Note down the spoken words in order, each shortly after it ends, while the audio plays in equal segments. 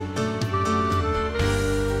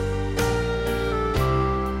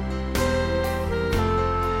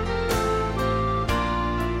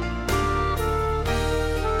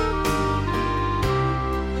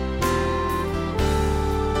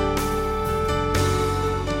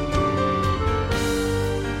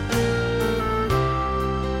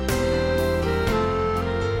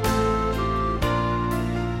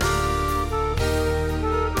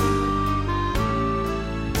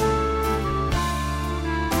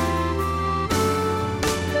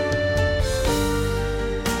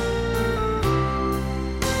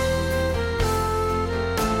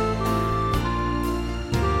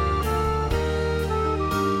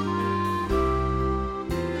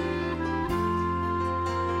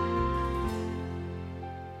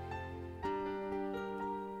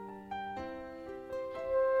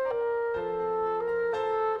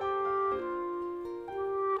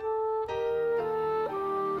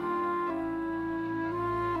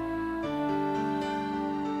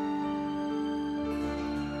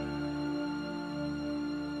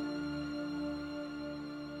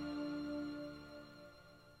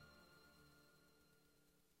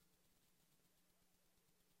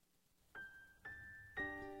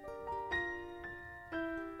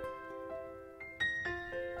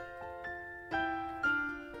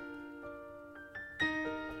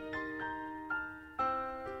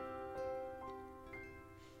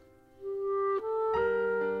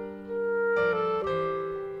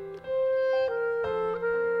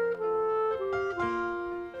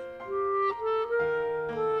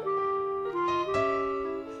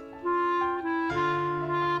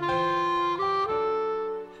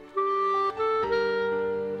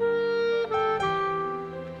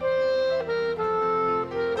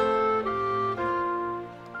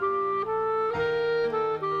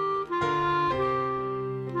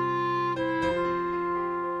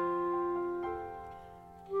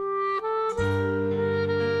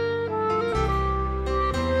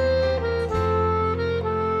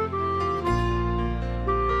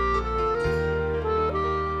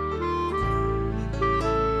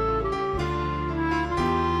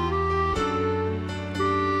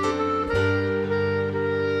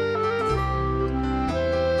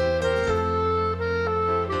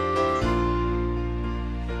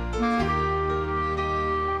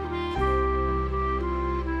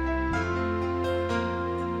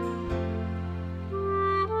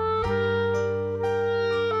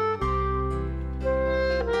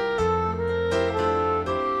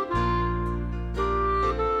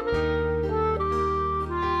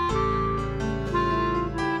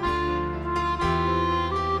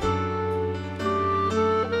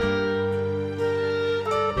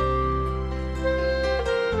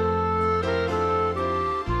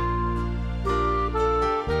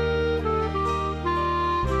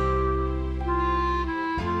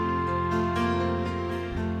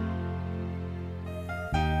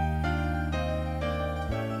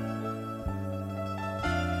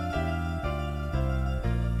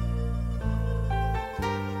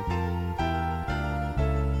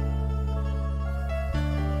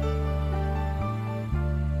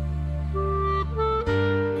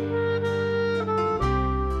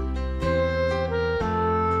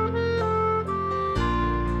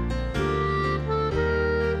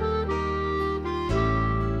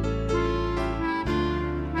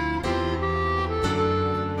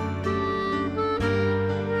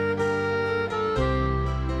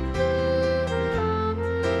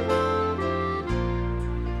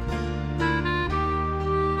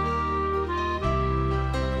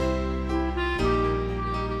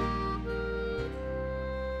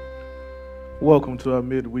Welcome to our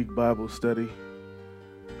midweek Bible study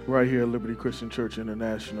right here at Liberty Christian Church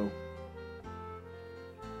International,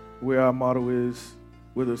 where our motto is,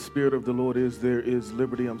 where the Spirit of the Lord is, there is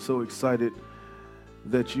liberty. I'm so excited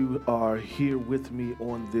that you are here with me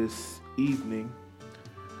on this evening.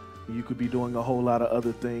 You could be doing a whole lot of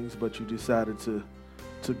other things, but you decided to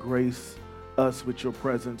grace us with your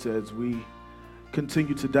presence as we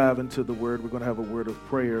continue to dive into the Word. We're going to have a word of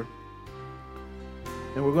prayer.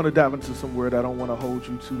 And we're going to dive into some word. I don't want to hold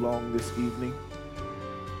you too long this evening.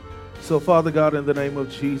 So, Father God, in the name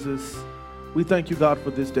of Jesus, we thank you, God,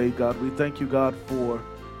 for this day, God. We thank you, God, for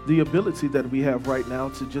the ability that we have right now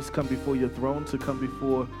to just come before your throne, to come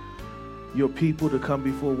before your people, to come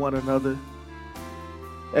before one another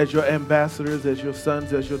as your ambassadors, as your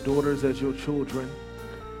sons, as your daughters, as your children,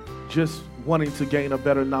 just wanting to gain a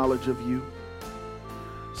better knowledge of you.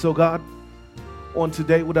 So, God, on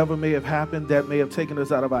today, whatever may have happened that may have taken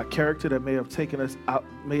us out of our character, that may have taken us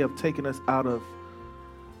out of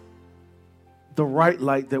the right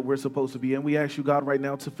light that we're supposed to be in, we ask you, God, right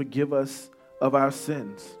now to forgive us of our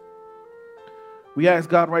sins. We ask,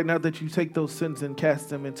 God, right now that you take those sins and cast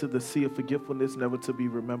them into the sea of forgetfulness, never to be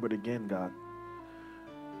remembered again, God.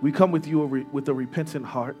 We come with you with a repentant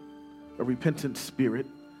heart, a repentant spirit,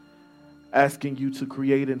 asking you to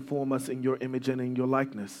create and form us in your image and in your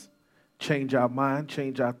likeness. Change our mind,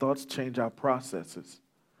 change our thoughts, change our processes.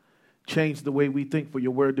 Change the way we think, for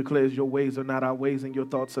your word declares your ways are not our ways and your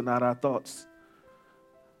thoughts are not our thoughts.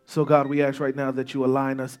 So, God, we ask right now that you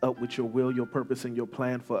align us up with your will, your purpose, and your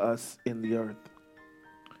plan for us in the earth.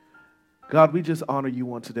 God, we just honor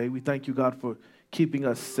you on today. We thank you, God, for keeping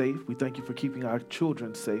us safe. We thank you for keeping our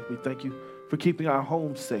children safe. We thank you for keeping our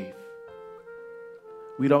homes safe.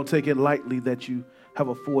 We don't take it lightly that you have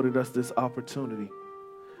afforded us this opportunity.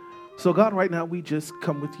 So, God, right now, we just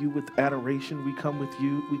come with you with adoration. We come to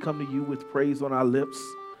you with praise on our lips,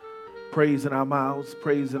 praise in our mouths,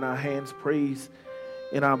 praise in our hands, praise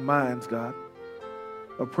in our minds, God.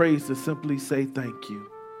 A praise to simply say thank you.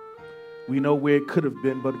 We know where it could have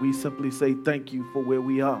been, but we simply say thank you for where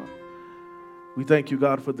we are. We thank you,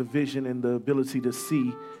 God, for the vision and the ability to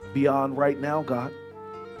see beyond right now, God.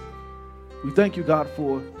 We thank you, God,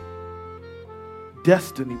 for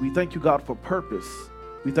destiny. We thank you, God, for purpose.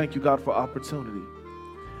 We thank you, God, for opportunity.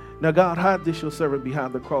 Now, God, hide this your servant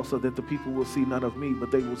behind the cross so that the people will see none of me,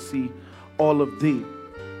 but they will see all of thee.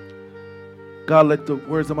 God, let the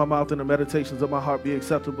words of my mouth and the meditations of my heart be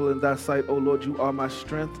acceptable in thy sight. O Lord, you are my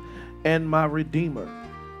strength and my redeemer.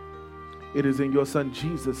 It is in your son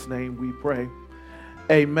Jesus' name we pray.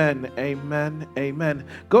 Amen, amen, amen.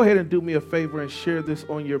 Go ahead and do me a favor and share this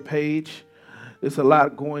on your page. There's a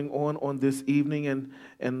lot going on this evening,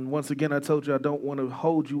 and once again, I told you I don't want to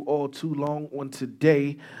hold you all too long on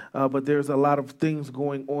today, but there's a lot of things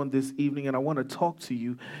going on this evening, and I want to talk to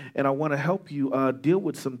you, and I want to help you deal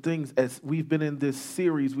with some things as we've been in this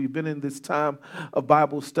series. We've been in this time of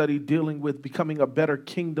Bible study dealing with becoming a better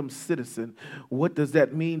kingdom citizen. What does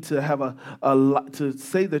that mean to have to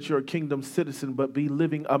say that you're a kingdom citizen, but be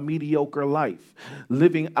living a mediocre life,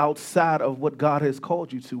 living outside of what God has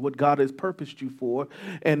called you to, what God has purposed you for,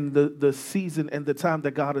 and the season and the time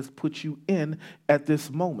that God has put you in at this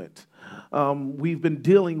moment. We've been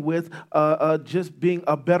dealing with just being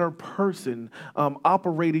a better person,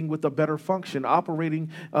 operating with a better function, operating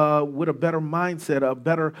with a better mindset, a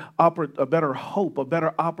better hope, a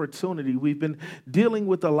better opportunity. We've been dealing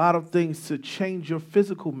with a lot of things to change your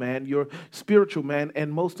physical man, your spiritual man,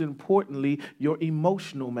 and most importantly, your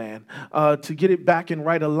emotional man, to get it back in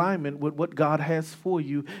right alignment with what God has for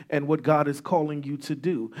you and what God is calling you to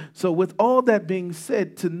do. So with all that being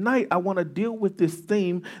said, tonight I want to deal with this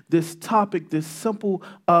theme, this topic, this simple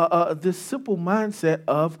mindset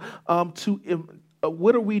of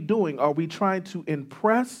what are we doing? Are we trying to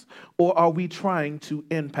impress or are we trying to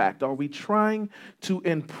impact? Are we trying to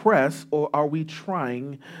impress or are we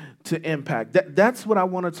trying to impact? That's what I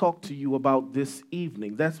want to talk to you about this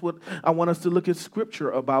evening. That's what I want us to look at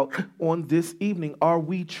scripture about on this evening. Are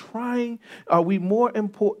we more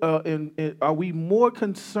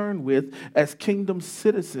concerned with as kingdom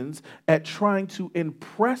citizens at trying to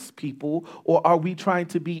impress people, or are we trying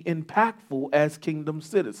to be impactful as kingdom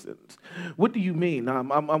citizens? What do you mean? mean?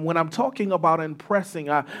 When I'm talking about impressing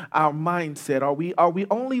our mindset, are we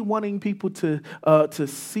only wanting people to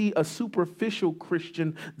see a superficial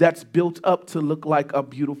Christian that's built up to look like a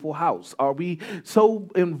beautiful house? Are we so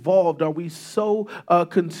involved? Are we so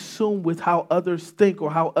consumed with how others think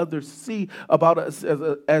or how others see about us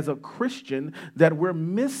as a Christian that we're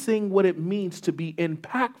missing what it means to be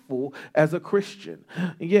impactful as a Christian?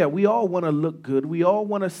 Yeah, we all want to look good. We all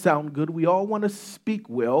want to sound good. We all want to speak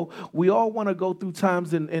well. We all want to go through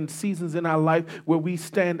times and seasons in our life where we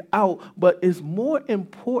stand out, but it's more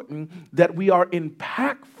important that we are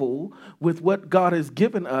impactful with what God has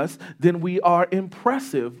given us than we are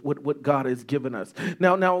impressive with what God has given us.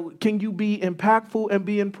 Now, can you be impactful and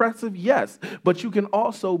be impressive? Yes, but you can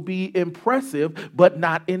also be impressive but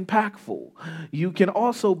not impactful. You can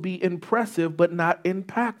also be impressive but not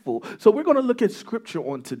impactful. So we're going to look at scripture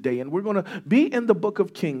on today, and we're going to be in the book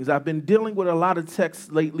of Kings. I've been dealing with a lot of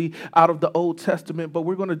texts lately out of the Old Testament, but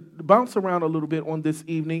we're going to bounce around a little bit on this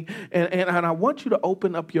evening, and I want you to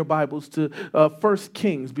open up your Bibles to 1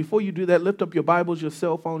 Kings. Before you do that, lift up your Bibles, your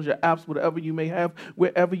cell phones, your apps, whatever you may have,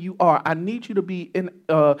 wherever you are. I need you to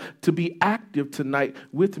be active tonight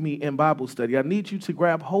with me in Bible study. I need you to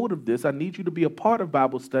grab hold of this. I need you to be a part of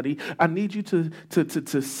Bible study. I need you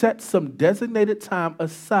to set some designated time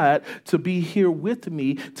aside to be here with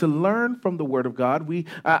me to learn from the Word of God.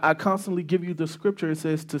 I constantly give you the scripture. It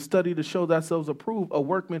says to study to show thyself approved, a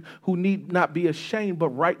workman who need not be ashamed, but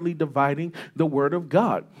rightly dividing the Word of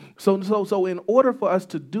God. So in order for us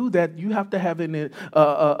to do that, you have to have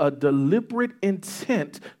a deliberate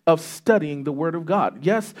intent of studying the Word of God.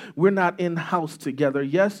 Yes, we're not in house together.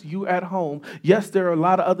 Yes, you at home. Yes, there are a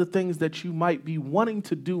lot of other things that you might be wanting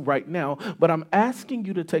to do right now, but I'm asking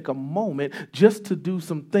you to take a moment just to do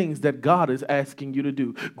some things that God is asking you to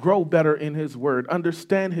do. Grow better in His Word,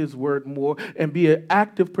 understand His Word more, and be an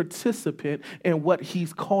active participant in what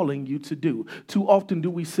He's calling you to do. Too often do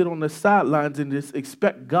we sit on the sidelines and just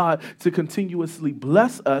expect God to continuously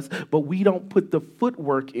bless us, but we don't put the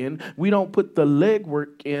footwork in, we don't put the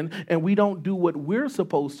legwork in, and we don't do what we're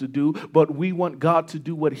supposed to do, but we want God to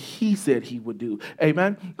do what He said He would do.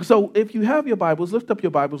 Amen? So if you have your Bibles, lift up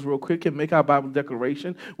your Bibles real quick and make our Bible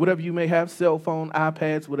declaration. Whatever you may have, cell phone,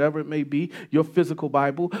 iPads, whatever it may be, your physical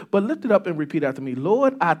Bible. But lift it up and repeat after me.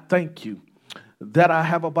 Lord, I thank you that I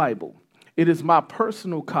have a Bible. It is my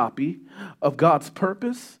personal copy of God's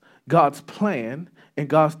purpose, God's plan, and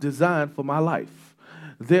God's design for my life.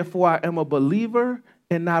 Therefore, I am a believer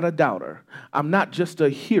and not a doubter. I'm not just a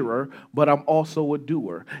hearer, but I'm also a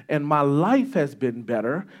doer. And my life has been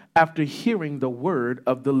better after hearing the word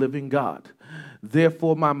of the living God.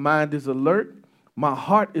 Therefore, my mind is alert. My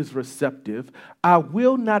heart is receptive. I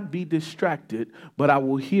will not be distracted, but I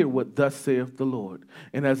will hear what thus saith the Lord.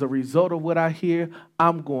 And as a result of what I hear,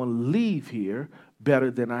 I'm going to leave here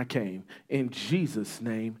better than I came. In Jesus'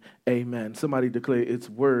 name, amen. Somebody declare it's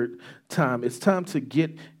word time. It's time to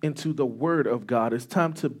get into the word of God. It's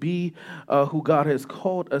time to be who God has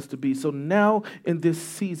called us to be. So now in this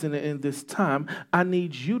season and in this time, I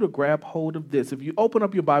need you to grab hold of this. If you open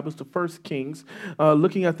up your Bibles to 1 Kings,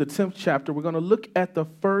 looking at the 10th chapter, we're going to look at the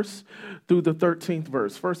 1st through the 13th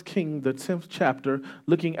verse. 1 Kings, the 10th chapter,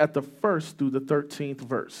 looking at the 1st through the 13th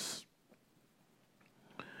verse.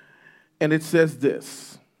 And it says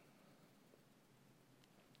this,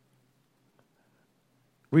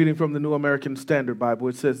 reading from the New American Standard Bible,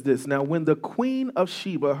 it says this, Now when the queen of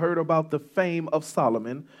Sheba heard about the fame of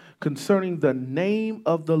Solomon concerning the name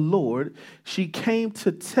of the Lord, she came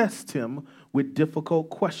to test him with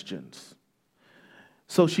difficult questions.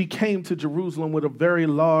 So she came to Jerusalem with a very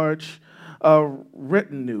large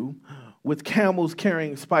retinue, with camels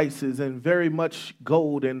carrying spices and very much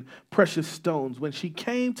gold and precious stones. When she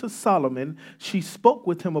came to Solomon, she spoke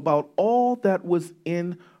with him about all that was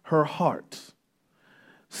in her heart.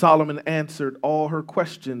 Solomon answered all her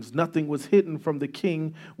questions. Nothing was hidden from the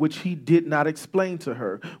king which he did not explain to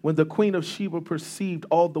her. When the queen of Sheba perceived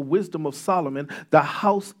all the wisdom of Solomon, the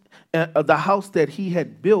house that he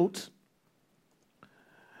had built,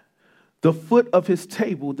 the foot of his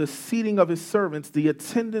table, the seating of his servants, the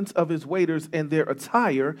attendance of his waiters and their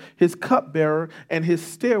attire, his cupbearer and his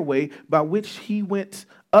stairway by which he went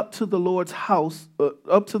up to the Lord's house,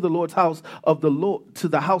 to the house of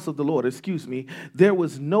the Lord, there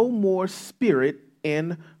was no more spirit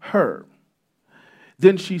in her.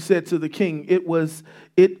 Then she said to the king, It was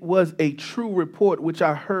a true report which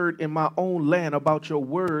I heard in my own land about your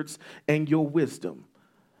words and your wisdom.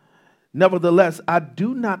 Nevertheless, I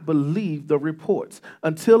do not believe the reports.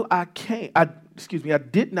 Until I came I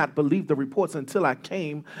did not believe the reports until I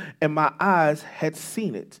came and my eyes had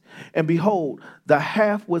seen it. And behold, the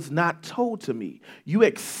half was not told to me. You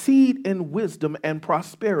exceed in wisdom and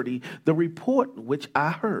prosperity the report which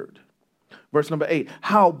I heard. Verse number 8,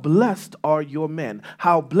 how blessed are your men?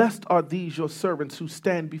 How blessed are these your servants who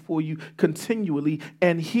stand before you continually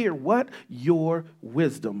and hear what? Your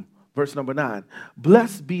wisdom. Verse number 9,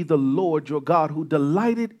 blessed be the Lord your God who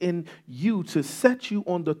delighted in you to set you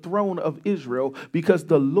on the throne of Israel, because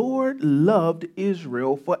the Lord loved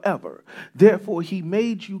Israel forever. Therefore he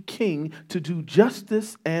made you king to do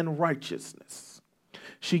justice and righteousness.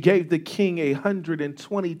 She gave the king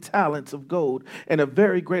 120 talents of gold and a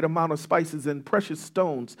very great amount of spices and precious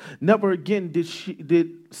stones. Never again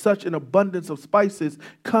did such an abundance of spices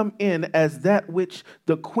come in as that which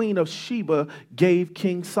the queen of Sheba gave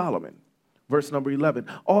King Solomon. Verse number 11,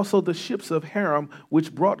 also the ships of Hiram,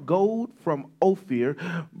 which brought gold from Ophir,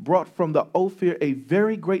 brought from the Ophir a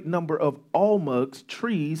very great number of almugs,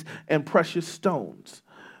 trees, and precious stones.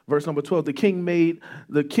 Verse number 12, the king made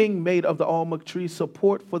of the almug tree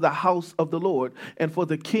support for the house of the Lord and for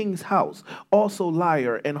the king's house, also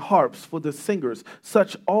lyre and harps for the singers.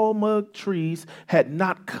 Such almug trees had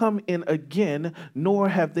not come in again, nor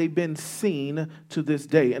have they been seen to this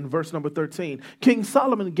day. And verse number 13, King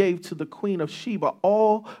Solomon gave to the queen of Sheba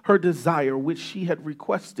all her desire which she had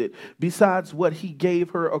requested, besides what he gave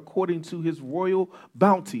her according to his royal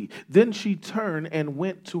bounty. Then she turned and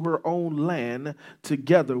went to her own land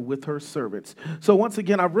together with her servants. So once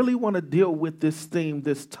again, I really want to deal with this theme,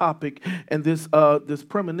 this topic, and this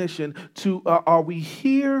premonition to are we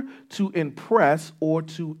here to impress or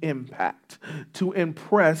to impact? To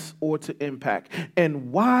impress or to impact.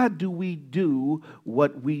 And why do we do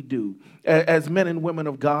what we do? As men and women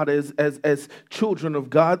of God, as children of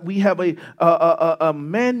God, we have a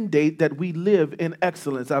mandate that we live in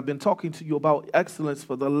excellence. I've been talking to you about excellence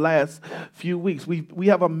for the last few weeks. We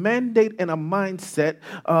have a mandate and a mindset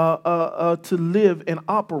to live and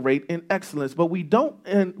operate in excellence, but we don't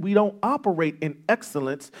operate in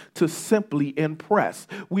excellence to simply impress.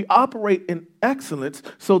 We operate in excellence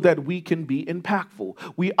so that we can be impactful.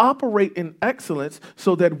 We operate in excellence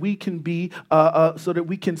so that we can be so that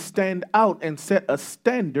we can stand out and set a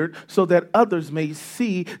standard so that others may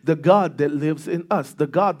see the God that lives in us, the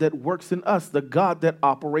God that works in us, the God that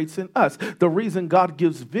operates in us. The reason God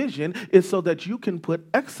gives vision is so that you can put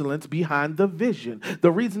excellence behind the vision.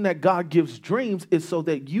 The reason that God gives dreams is so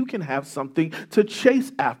that you can have something to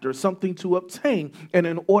chase after, something to obtain. And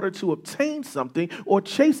in order to obtain something or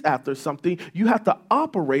chase after something, you have to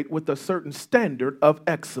operate with a certain standard of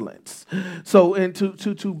excellence. So, and to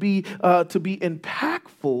be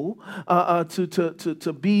impactful,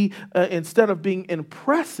 to be instead of being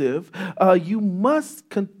impressive, you must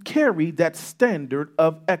carry that standard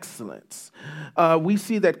of excellence. We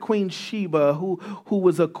see that Queen Sheba, who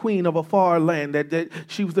was a queen of a far land, that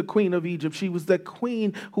she was the queen of Egypt. She was the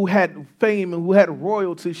queen who had fame and who had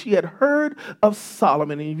royalty. She had heard of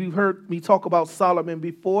Solomon. And you've heard me talk about Solomon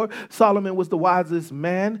before. Solomon was the wisest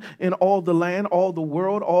man in all the land, all the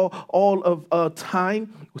world, all of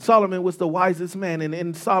time. Solomon was the wisest man. And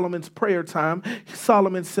in Solomon's prayer time,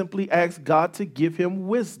 Solomon simply asked God to give him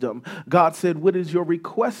wisdom. God said, "What is your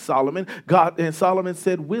request, Solomon?" And Solomon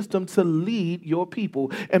said, "Wisdom to lead your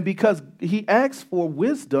people." And because he asked for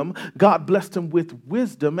wisdom, God blessed him with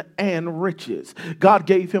wisdom and riches. God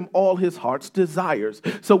gave him all his heart's desires.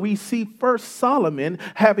 So we see first Solomon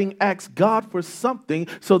having asked God for something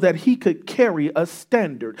so that he could carry a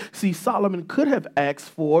standard. See, Solomon could have asked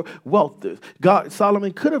for wealth.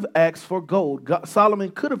 Solomon could have asked for gold.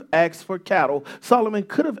 Solomon could have asked for cattle. Solomon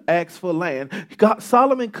could have asked for land.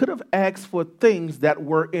 Solomon could have asked for things that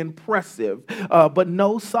were impressive. But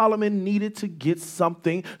no, Solomon needed to get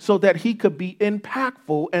something so that he could be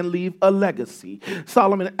impactful and leave a legacy.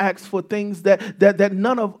 Solomon asked for things that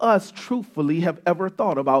none of us truthfully have ever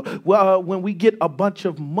thought about. Well, when we get a bunch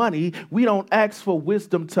of money, we don't ask for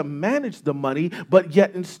wisdom to manage the money, but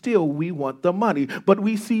yet and still we want the money. But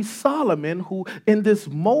we see Solomon, who in this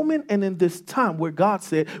moment and in this time where God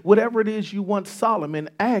said, "Whatever it is you want, Solomon,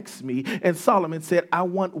 ask me." And Solomon said, "I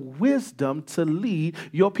want wisdom to lead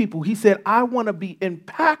your people." He said, "I want to be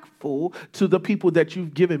impactful to the people that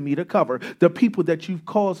you've given me to cover, the people that you've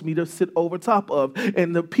caused me to sit over top of,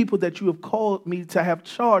 and the people that you have called me to have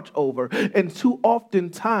charge over." And too often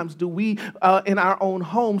times do we in our own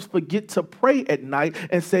homes forget to pray at night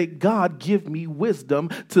and say, "God, God, give me wisdom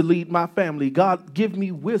to lead my family. God, give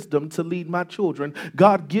me wisdom to lead my children.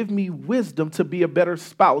 God, give me wisdom to be a better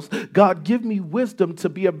spouse. God, give me wisdom to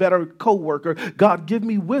be a better coworker. God, give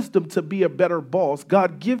me wisdom to be a better boss.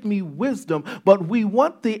 God, give me wisdom. But we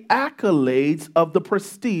want the accolades of the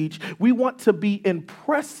prestige. We want to be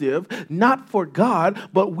impressive, not for God,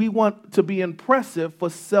 but we want to be impressive for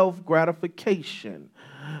self-gratification.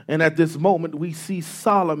 And at this moment, we see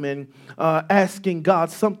Solomon asking God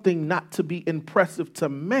something not to be impressive to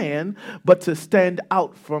man, but to stand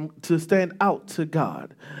out to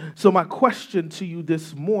God. So my question to you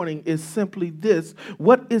this morning is simply this: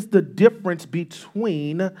 what is the difference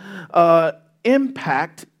between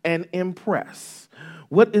impact and impress?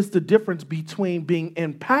 What is the difference between being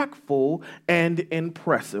impactful and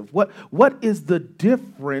impressive? What is the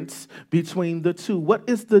difference between the two? What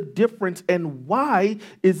is the difference and why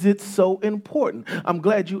is it so important? I'm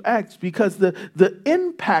glad you asked, because the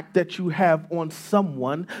impact that you have on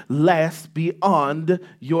someone lasts beyond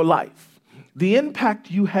your life. The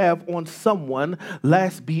impact you have on someone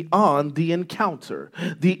lasts beyond the encounter.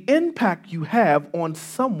 The impact you have on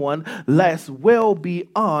someone lasts well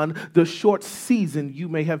beyond the short season you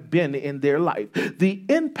may have been in their life. The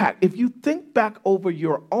impact, if you think back over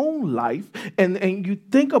your own life and you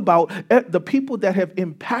think about the people that have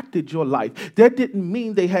impacted your life, that didn't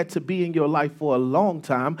mean they had to be in your life for a long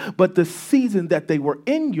time, but the season that they were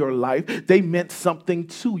in your life, they meant something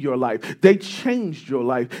to your life. They changed your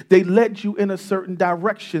life. They led you in a certain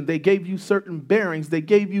direction. They gave you certain bearings. They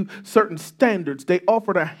gave you certain standards. They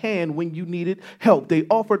offered a hand when you needed help. They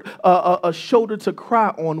offered a shoulder to cry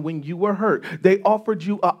on when you were hurt. They offered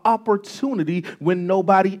you an opportunity when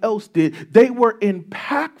nobody else did. They were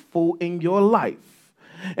impactful in your life.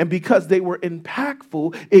 And because they were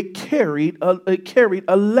impactful, it carried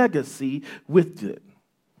a legacy with it.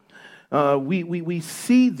 We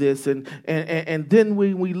see this, and then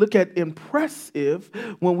when we look at impressive,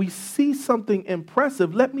 when we see something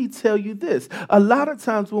impressive, let me tell you this. A lot of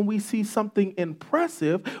times when we see something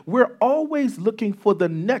impressive, we're always looking for the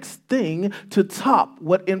next thing to top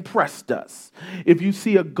what impressed us. If you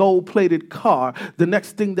see a gold-plated car, the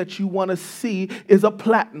next thing that you want to see is a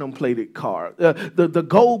platinum-plated car. The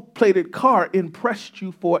gold-plated car impressed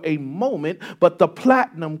you for a moment, but the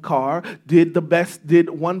platinum car did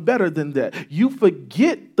one better than that. You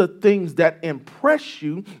forget the things that impress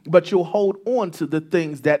you, but you'll hold on to the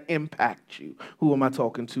things that impact you. Who am I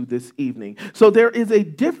talking to this evening? So there is a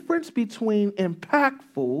difference between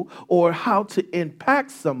impactful, or how to impact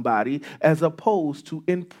somebody, as opposed to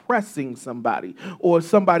impressing somebody, or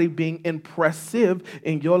somebody being impressive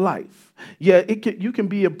in your life. Yeah, you can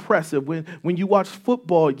be impressive. When you watched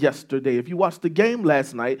football yesterday, if you watched the game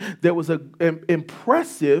last night, there was an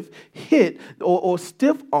impressive hit or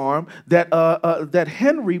stiff arm that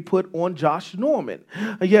Henry put on Josh Norman.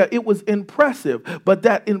 Yeah, it was impressive, but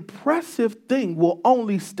that impressive thing will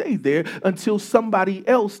only stay there until somebody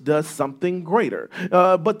else does something greater.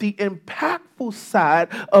 But the impactful side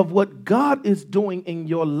of what God is doing in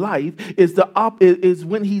your life is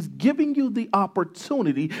when He's giving you the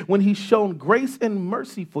opportunity, when He's shown grace and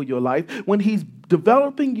mercy for your life, when He's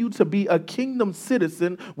developing you to be a kingdom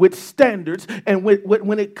citizen with standards, and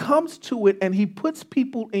when it comes to it, and He puts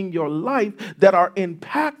people in your life that are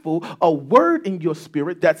impactful, a word in your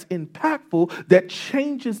spirit that's impactful, that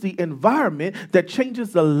changes the environment, that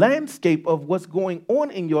changes the landscape of what's going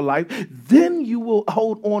on in your life, then you will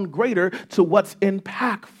hold on greater to what's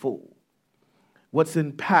impactful. What's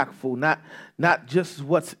impactful, not just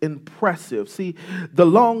what's impressive. See, the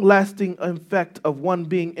long-lasting effect of one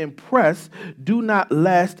being impressed do not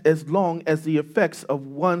last as long as the effects of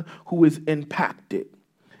one who is impacted.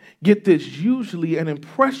 Get this, usually an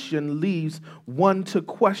impression leaves one to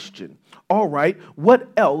question. All right, what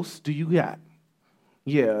else do you got?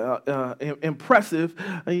 Yeah, impressive.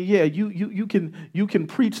 Yeah, you can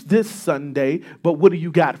preach this Sunday, but what do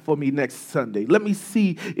you got for me next Sunday? Let me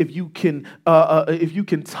see if you can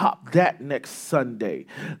top that next Sunday.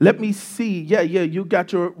 Let me see. Yeah, you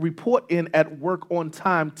got your report in at work on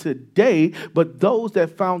time today, but those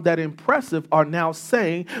that found that impressive are now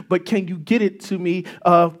saying, but can you get it to me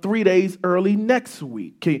 3 days early next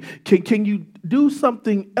week? Can you do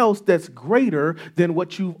something else that's greater than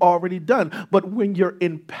what you've already done? But when you're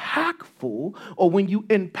impactful, or when you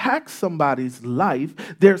impact somebody's life,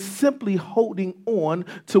 they're simply holding on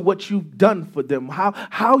to what you've done for them,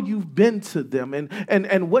 how you've been to them,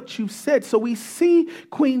 and what you've said. So we see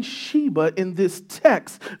Queen Sheba in this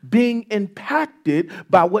text being impacted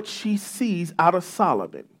by what she sees out of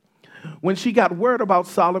Solomon. When she got word about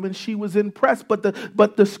Solomon, she was impressed. But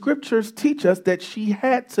the scriptures teach us that she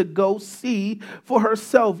had to go see for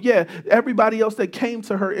herself. Yeah, everybody else that came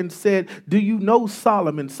to her and said, do you know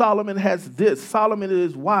Solomon? Solomon has this. Solomon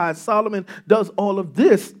is wise. Solomon does all of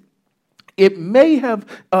this. It may have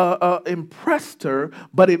impressed her,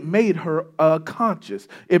 but it made her conscious.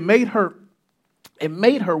 It made her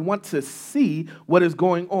want to see what is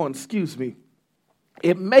going on. Excuse me.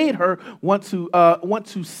 It made her want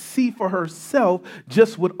to see for herself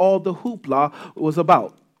just what all the hoopla was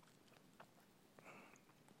about.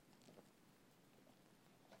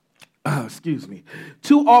 Excuse me.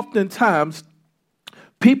 Too often times,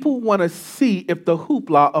 people want to see if the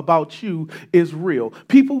hoopla about you is real.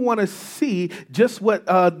 People want to see just what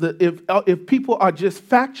if people are just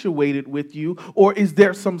factuated with you, or is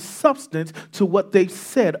there some substance to what they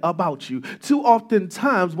said about you. Too often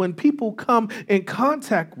times when people come in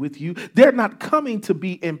contact with you, they're not coming to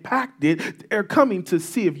be impacted. They're coming to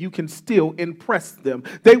see if you can still impress them.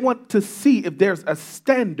 They want to see if there's a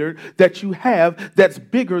standard that you have that's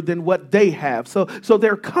bigger than what they have. So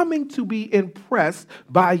they're coming to be impressed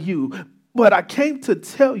by you. But I came to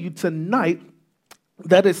tell you tonight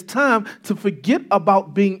that it's time to forget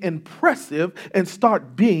about being impressive and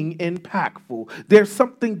start being impactful. There's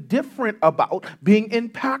something different about being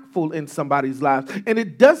impactful in somebody's life, and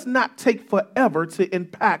it does not take forever to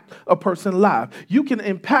impact a person's life. You can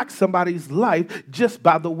impact somebody's life just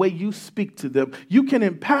by the way you speak to them. You can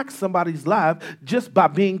impact somebody's life just by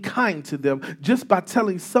being kind to them, just by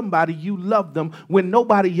telling somebody you love them when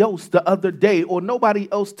nobody else the other day or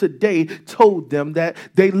nobody else today told them that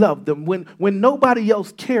they love them. When nobody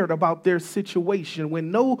else cared about their situation,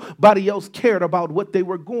 when nobody else cared about what they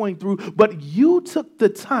were going through, but you took the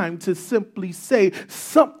time to simply say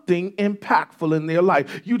something impactful in their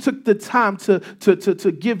life. You took the time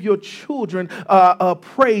to give your children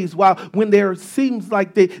praise when there seems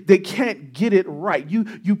like they can't get it right.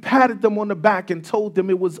 You patted them on the back and told them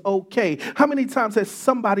it was okay. How many times has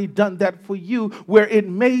somebody done that for you where it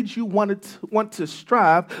made you want to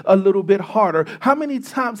strive a little bit harder? How many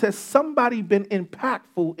times has somebody been impactful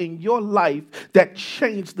in your life that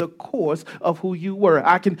changed the course of who you were?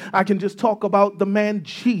 I can just talk about the man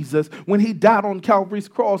Jesus when he died on Calvary's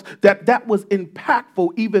cross. That was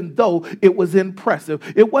impactful, even though it was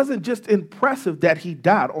impressive. It wasn't just impressive that he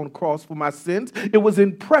died on cross for my sins. It was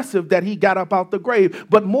impressive that he got up out the grave.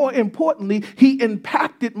 But more importantly, he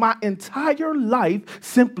impacted my entire life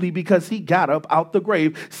simply because he got up out the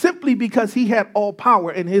grave, simply because he had all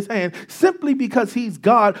power in his hand, simply because he's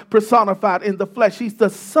God personified in the flesh. He's the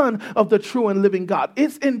Son of the true and living God.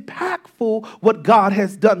 It's impactful what God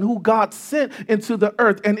has done, who God sent into the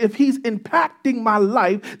earth. And if he's impacting my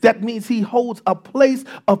life, that means he holds a place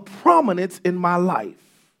of prominence in my life.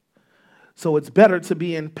 So it's better to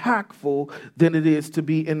be impactful than it is to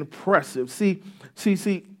be impressive. See,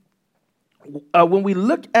 when we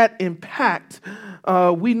look at impact,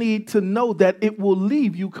 we need to know that it will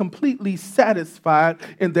leave you completely satisfied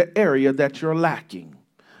in the area that you're lacking.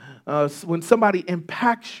 When somebody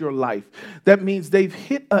impacts your life, that means they've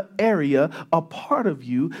hit an area, a part of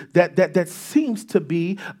you that seems to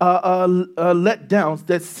be let down,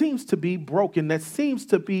 that seems to be broken, that seems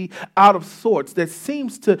to be out of sorts, that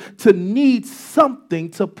seems to need something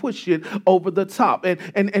to push it over the top. And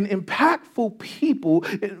impactful people,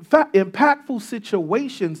 in fact, impactful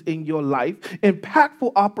situations in your life,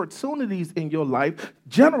 impactful opportunities in your life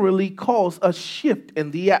generally cause a shift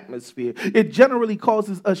in the atmosphere. It generally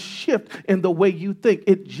causes a shift in the way you think.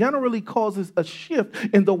 It generally causes a shift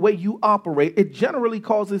in the way you operate. It generally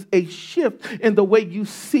causes a shift in the way you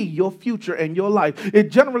see your future and your life.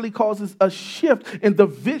 It generally causes a shift in the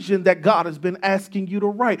vision that God has been asking you to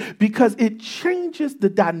write, because it changes the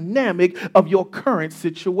dynamic of your current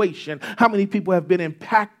situation. How many people have been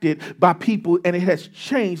impacted by people and it has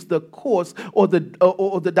changed the course or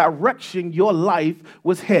the direction your life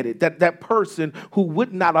was headed? That person who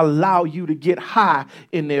would not allow you to get high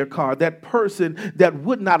in their car, that person that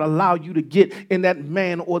would not allow you to get in that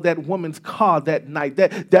man or that woman's car that night,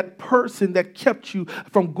 that person that kept you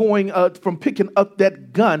from from picking up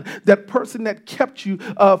that gun, that person that kept you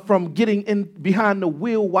from getting in behind the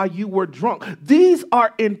wheel while you were drunk. These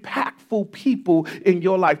are impactful people in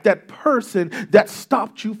your life. That person that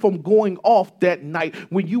stopped you from going off that night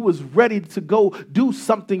when you was ready to go do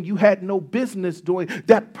something you had no business doing.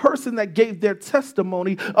 That person that gave their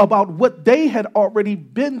testimony about what they had already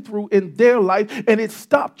been through in their life, and it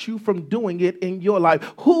stopped you from doing it in your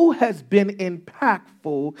life. Who has been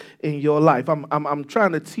impactful in your life? I'm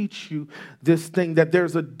trying to teach you this thing, that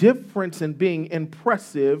there's a difference in being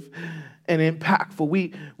impressive and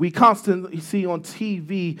impactful. We constantly see on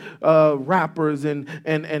TV rappers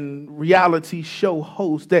and reality show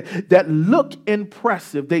hosts that look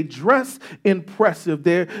impressive. They dress impressive.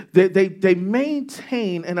 They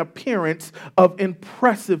maintain an appearance of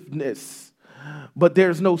impressiveness, but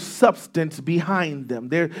there's no substance behind them.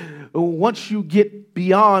 Once you get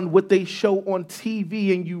beyond what they show on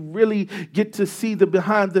TV and you really get to see the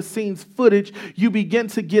behind the scenes footage, you begin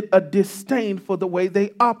to get a disdain for the way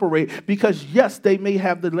they operate. Because yes, they may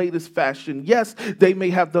have the latest fashion. Yes, they may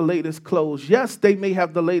have the latest clothes. Yes, they may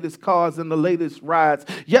have the latest cars and the latest rides.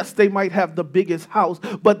 Yes, they might have the biggest house,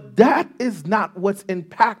 but that is not what's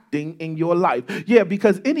impacting in your life. Yeah,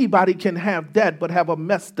 because anybody can have that but have a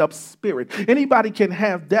messed up spirit. Anybody can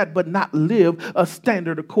have that but not live a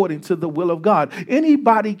standard according to the will of God.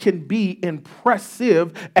 Anybody can be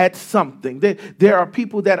impressive at something. There are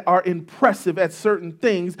people that are impressive at certain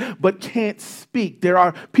things but can't speak. There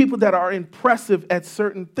are people that are impressive at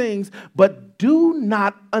certain things but do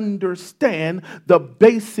not understand the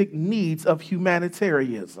basic needs of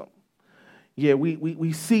humanitarianism. Yeah,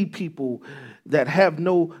 we see people that have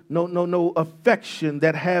no affection,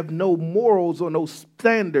 that have no morals or no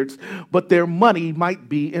standards, but their money might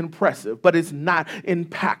be impressive, but it's not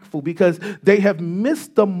impactful because they have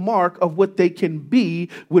missed the mark of what they can be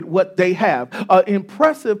with what they have. An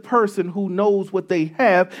impressive person who knows what they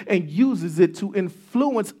have and uses it to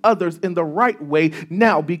influence others in the right way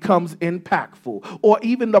now becomes impactful. Or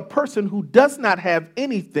even the person who does not have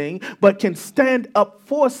anything but can stand up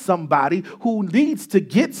for somebody who needs to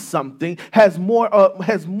get something has more of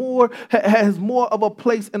a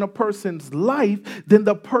place in a person's life than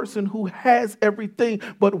the person who has everything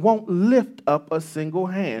but won't lift up a single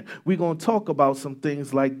hand. We're going to talk about some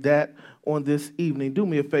things like that on this evening. Do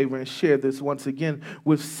me a favor and share this once again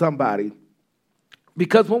with somebody.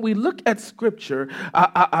 Because when we look at Scripture,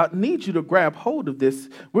 I need you to grab hold of this.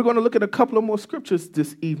 We're going to look at a couple of more scriptures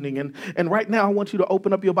this evening. And right now, I want you to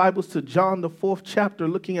open up your Bibles to John, the 4th chapter,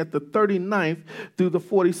 looking at the 39th through the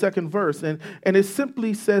 42nd verse. And it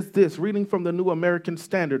simply says this, reading from the New American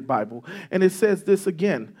Standard Bible. And it says this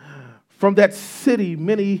again. From that city,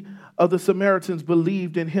 many of the Samaritans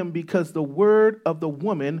believed in him because the word of the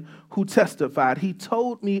woman who testified, he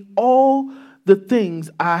told me all the things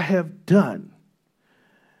I have done.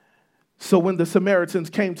 So when the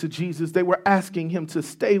Samaritans came to Jesus, they were asking him to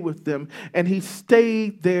stay with them, and he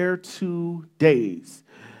stayed there 2 days.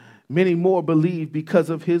 Many more believed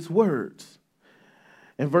because of his words.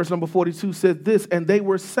 And verse number 42 said this, and they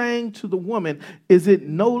were saying to the woman, is it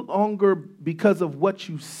no longer because of what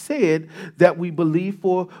you said that we believe?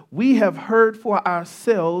 For we have heard for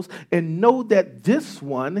ourselves and know that this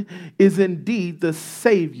one is indeed the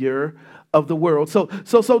Savior of the world. So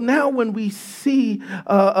now when we see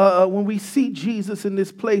Jesus in this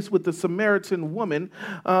place with the Samaritan woman,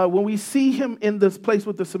 when we see him in this place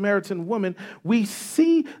with the Samaritan woman, we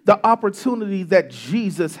see the opportunity that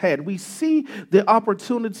Jesus had. We see the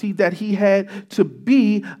opportunity that he had to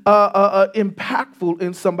be impactful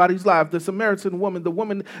in somebody's life. The Samaritan woman, the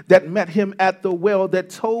woman that met him at the well,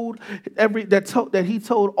 that he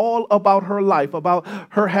told all about her life, about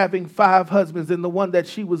her having 5 husbands, and the one that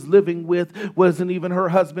she was living with wasn't even her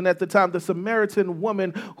husband at the time. The Samaritan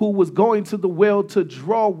woman who was going to the well to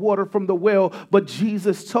draw water from the well, but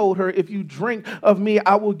Jesus told her, if you drink of me,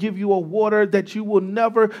 I will give you a water that you will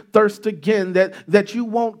never thirst again, that you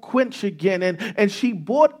won't quench again. And she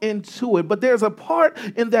bought into it. But there's a part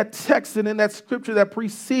in that text and in that scripture that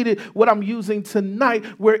preceded what I'm using tonight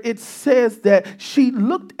where it says that she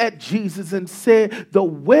looked at Jesus and said, the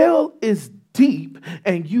well is deep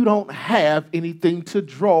and you don't have anything to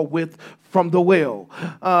draw with from the well.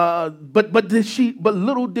 But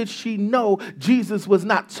little did she know Jesus was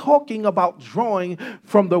not talking about drawing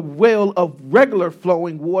from the well of regular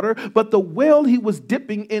flowing water, but the well he was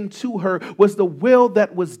dipping into her was the well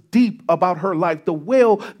that was deep about her life, the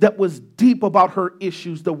well that was deep about her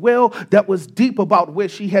issues, the well that was deep about where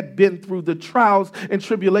she had been through, the trials and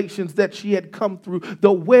tribulations that she had come through,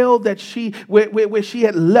 the well that where she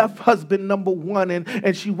had left husband number 1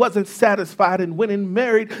 and she wasn't satisfied and went and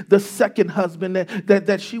married the second husband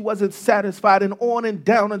that she wasn't satisfied, and on and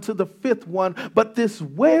down into the 5th one. But this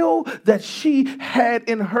well that she had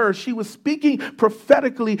in her, she was speaking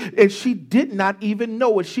prophetically and she did not even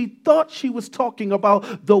know it. She thought she was talking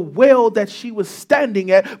about the well that she was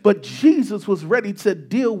standing at, but Jesus was ready to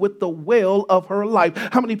deal with the well of her life.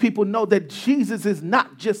 How many people know that Jesus is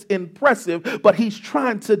not just impressive, but he's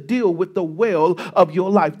trying to deal with the well of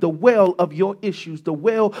your life, the well of your issues, the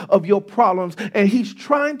well of your problems, and he's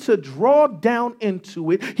trying to draw draw down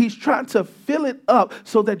into it. He's trying to fill it up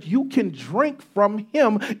so that you can drink from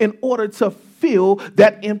him in order to fill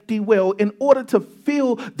that empty well, in order to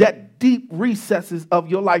fill that deep recesses of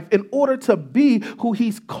your life, in order to be who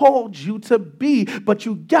he's called you to be. But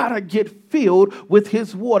you gotta get filled with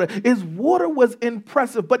his water. His water was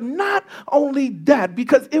impressive, but not only that,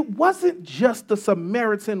 because it wasn't just the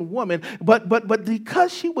Samaritan woman, but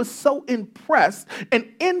because she was so impressed and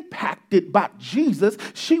impacted by Jesus,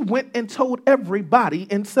 she went and told everybody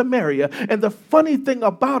in Samaria. And the funny thing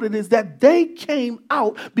about it is that they came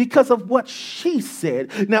out because of what she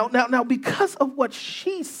said. Now, because of what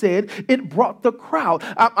she said, it brought the crowd.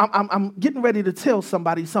 I'm getting ready to tell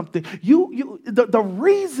somebody something. The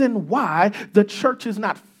reason why the church is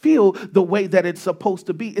not filled the way that it's supposed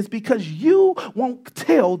to be is because you won't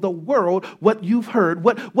tell the world what you've heard,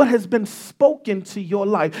 what has been spoken to your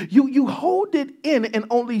life. You hold it in and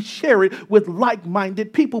only share it with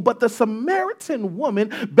like-minded people. But the Samaritan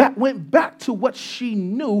woman went back to what she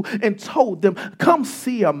knew and told them, come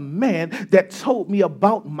see a man that told me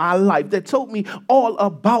about my life, that told me all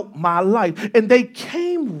about my life. And they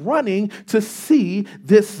came running to see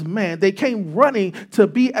this man. They came running to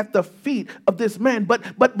be at the feet of this man.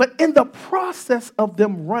 But in the process of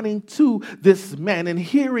them running to this man and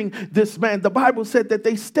hearing this man, the Bible said that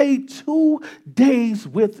they stayed 2 days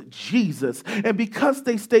with Jesus. And because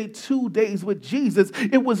they stayed 2 days with Jesus,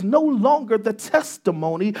 it was no longer the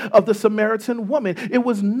testimony of the Samaritan woman. It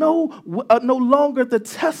was no longer the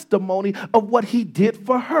testimony of what he did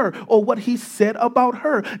for her or what he said about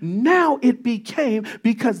her. Now it became,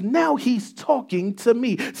 because now he's talking to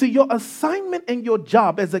me. See, your assignment and your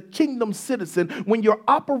job as a kingdom citizen, when you're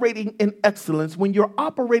operating in excellence, when you're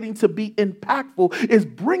operating to be impactful, is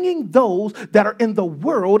bringing those that are in the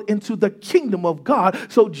world into the kingdom of God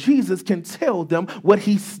so Jesus can tell them what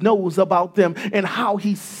he knows about them and how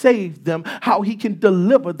he saved them, how he can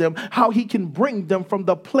deliver them, how he can bring them from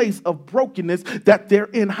the place of brokenness that they're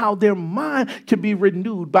in, how their mind can be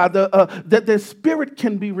renewed by that their spirit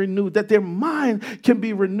can be renewed, that their mind can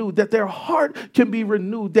be renewed, that their heart can be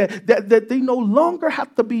renewed, that they no longer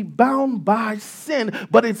have to be bound by sin,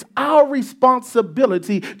 but it's our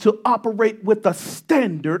responsibility to operate with a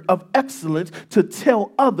standard of excellence to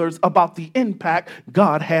tell others about the impact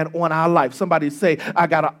God had on our life. Somebody say, I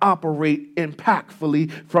got to operate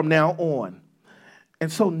impactfully from now on.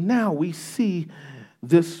 And so now we see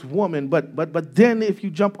this woman, but then if you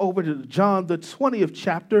jump over to John, the 20th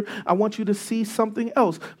chapter, I want you to see something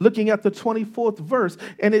else. Looking at the 24th verse,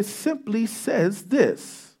 and it simply says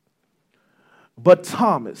this: but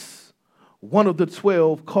Thomas, one of the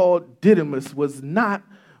 12, called Didymus, was not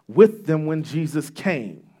with them when Jesus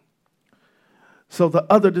came. So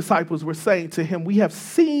the other disciples were saying to him, we have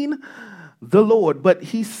seen the Lord. But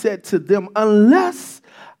he said to them, unless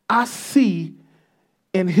I see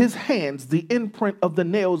in his hands the imprint of the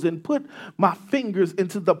nails, and put my fingers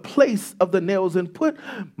into the place of the nails, and put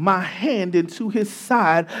my hand into his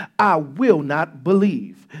side, I will not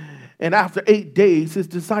believe. And after 8 days, his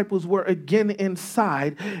disciples were again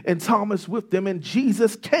inside, and Thomas with them. And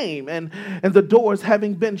Jesus came, and the doors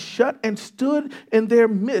having been shut, and stood in their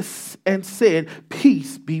midst, and said,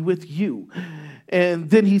 peace be with you. And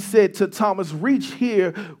then he said to Thomas, reach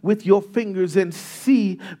here with your fingers and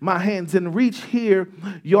see my hands, and reach here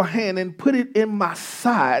your hand and put it in my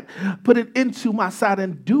side, put it into my side,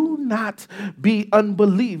 and do not be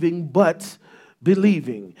unbelieving, but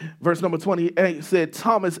believing. Verse number 28 said,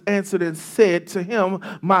 Thomas answered and said to him,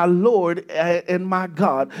 my Lord and my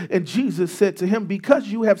God. And Jesus said to him, because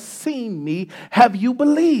you have seen me, have you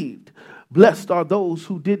believed? Blessed are those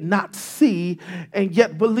who did not see and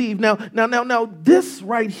yet believe. Now, this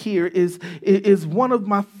right here is one of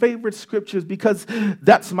my favorite scriptures, because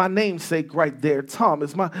that's my namesake right there,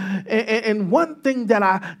 Thomas. And one thing that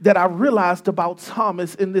I realized about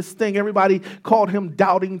Thomas in this thing, everybody called him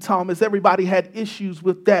Doubting Thomas. Everybody had issues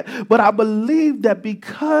with that. But I believe that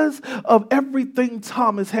because of everything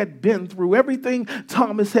Thomas had been through, everything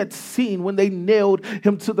Thomas had seen when they nailed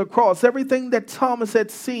him to the cross, everything that Thomas had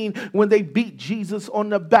seen when they beat Jesus on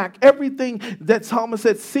the back, everything that Thomas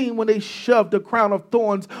had seen when they shoved a crown of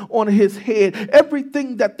thorns on his head,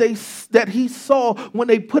 everything that he saw when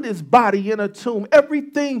they put his body in a tomb,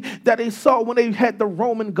 everything that they saw when they had the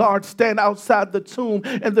Roman guard stand outside the tomb,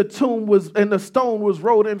 and the stone was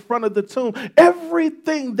rolled in front of the tomb,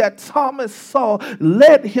 everything that Thomas saw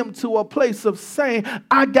led him to a place of saying,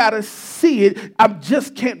 I gotta see it. I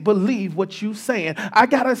just can't believe what you're saying. I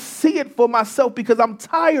gotta see it for myself, because I'm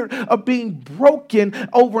tired of being being broken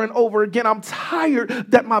over and over again. I'm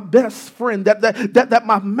tired that my best friend, that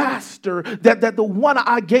my master, that the one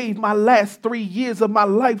I gave my last 3 years of my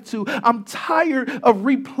life to, I'm tired of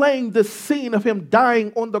replaying the scene of him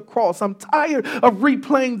dying on the cross. I'm tired of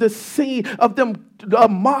replaying the scene of them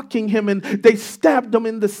mocking him and they stabbed him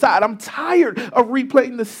in the side. I'm tired of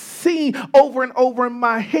replaying the scene over and over in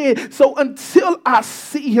my head. So until I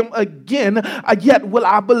see him again, yet will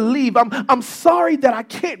I believe. I'm sorry that I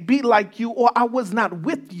can't be like you or I was not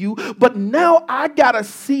with you, but now I gotta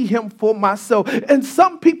see him for myself. And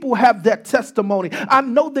some people have that testimony. I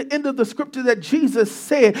know the end of the scripture that Jesus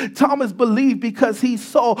said, Thomas believed because he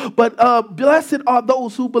saw, but blessed are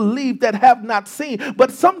those who believe that have not seen.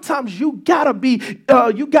 But sometimes you gotta be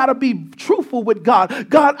truthful with God.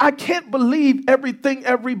 God, I can't believe everything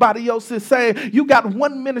everybody else is saying. You got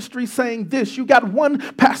one ministry saying this. You got one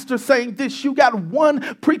pastor saying this. You got one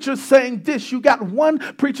preacher saying this. You got one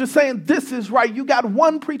preacher saying this is right. You got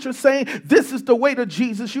one preacher saying this is the way to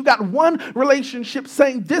Jesus. You got one relationship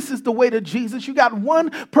saying this is the way to Jesus. You got one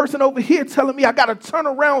person over here telling me I got to turn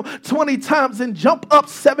around 20 times and jump up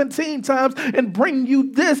 17 times and bring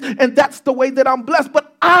you this, and that's the way that I'm blessed.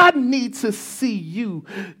 But I need to see you,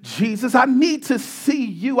 Jesus. I need to see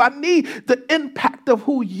you. I need the impact of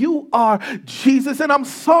who you are, Jesus. And I'm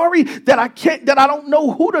sorry that I don't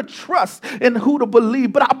know who to trust and who to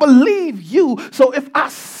believe, but I believe you. So if I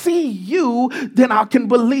see you, then I can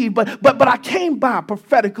believe. But I came by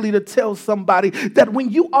prophetically to tell somebody that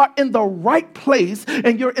when you are in the right place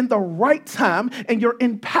and you're in the right time and you're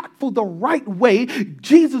impactful the right way,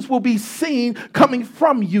 Jesus will be seen coming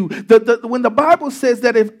from you. When the Bible says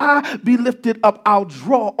that if I be lifted up, I'll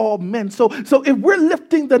draw all men. So if we're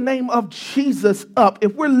lifting the name of Jesus up,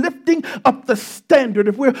 if we're lifting up the standard,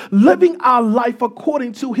 if we're living our life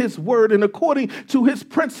according to his word and according to his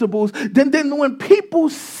principles, then when people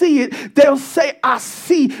see it, they'll say, I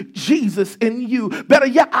see Jesus in you. Better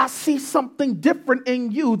yet, I see something different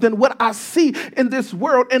in you than what I see in this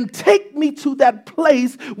world. And take me to that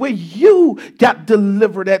place where you got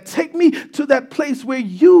delivered at. Take me to that place where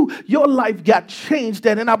your life got changed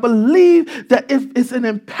at. And I believe that if it's an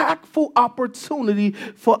impactful opportunity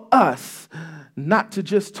for us not to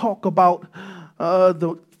just talk about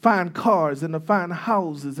the fine cars and the fine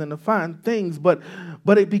houses and the fine things, but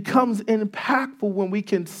it becomes impactful when we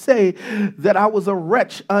can say that I was a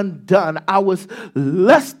wretch undone. I was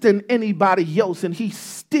less than anybody else, and he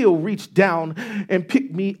still reached down and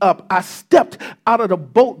picked me up. I stepped out of the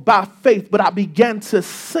boat by faith, but I began to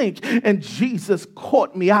sink, and Jesus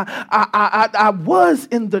caught me. I was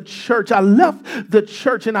in the church. I left the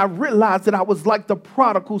church, and I realized that I was like the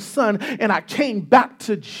prodigal son, and I came back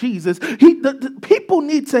to Jesus. The people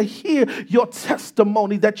need to hear your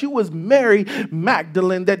testimony that you was Mary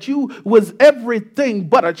Magdalene, that you was everything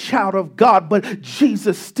but a child of God, but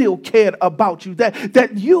Jesus still cared about you,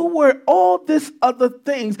 that you were all this other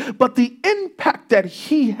things, but the impact that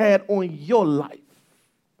he had on your life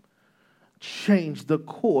changed the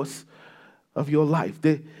course of your life.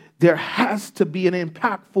 There has to be an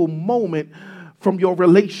impactful moment from your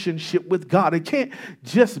relationship with God. It can't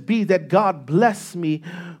just be that God blessed me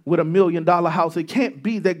with $1 million house. It can't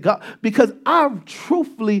be that God, because I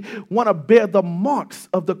truthfully want to bear the marks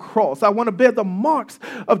of the cross. I want to bear the marks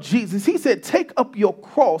of Jesus. He said, take up your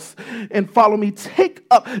cross and follow me. Take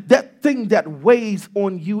up that thing that weighs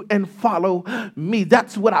on you and follow me.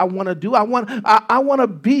 That's what I want to do. I want to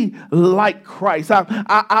be like Christ.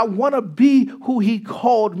 I want to be who he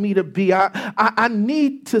called me to be. I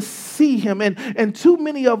need to see him. And too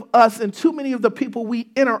many of us and too many of the people we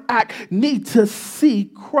interact need to see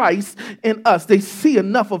Christ in us. They see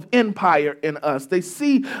enough of Empire in us. They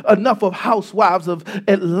see enough of Housewives of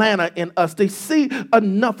Atlanta in us. They see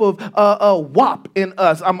enough of WAP in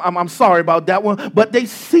us. I'm sorry about that one, but they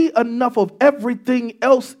see enough of everything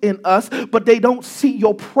else in us, but they don't see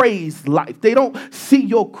your praise life. They don't see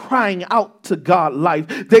your crying out to God life.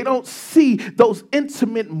 They don't see those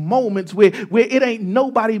intimate moments where it ain't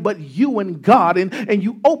nobody but you and God, and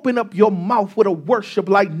you open up your mouth with a worship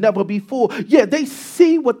like never before. Yeah, they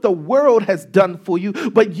see what the world has done for you,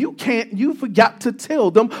 but you forgot to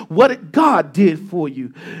tell them what God did for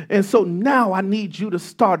you. And so now I need you to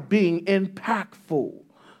start being impactful.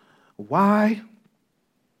 Why?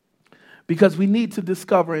 Because we need to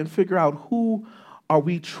discover and figure out, who are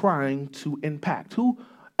we trying to impact?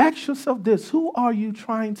 Ask yourself this: who are you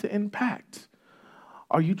trying to impact?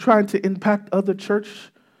 Are you trying to impact other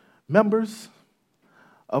church members,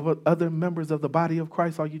 other members of the body of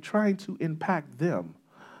Christ? Are you trying to impact them?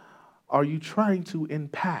 Are you trying to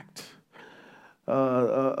impact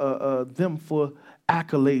them for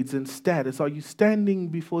accolades and status? Are you standing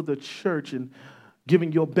before the church and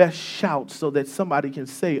giving your best shout so that somebody can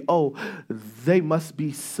say, oh, they must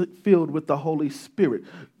be filled with the Holy Spirit?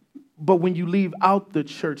 But when you leave out the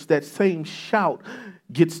church, that same shout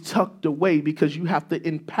gets tucked away because you have to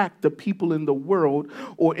impact the people in the world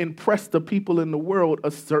or impress the people in the world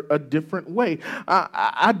a different way.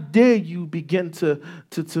 I dare you begin to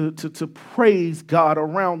praise God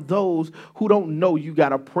around those who don't know you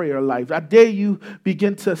got a prayer life. I dare you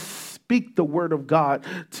begin to speak the word of God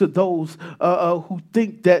to those who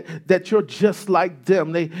think that you're just like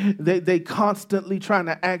them. They constantly trying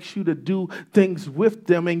to ask you to do things with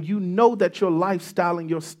them, and you know that your lifestyle and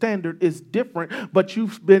your standard is different, but you've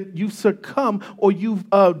succumbed or you've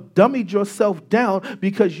dummied yourself down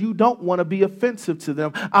because you don't want to be offensive to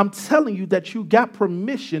them. I'm telling you that you got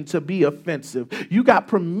permission to be offensive. You got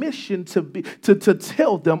permission to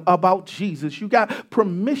tell them about Jesus. You got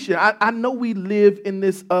permission. I know we live in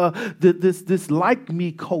this this like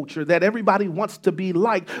me culture that everybody wants to be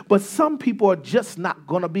like, but some people are just not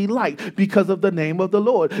going to be liked because of the name of the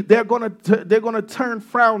Lord. They're going to turn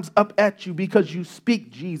frowns up at you because you speak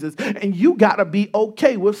Jesus, and you got to be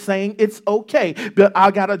okay with saying it's okay, but I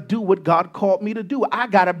got to do what God called me to do. I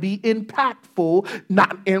got to be impactful,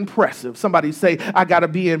 not impressive. Somebody say, I got to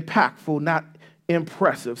be impactful, not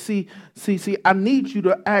impressive. See, I need you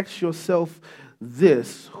to ask yourself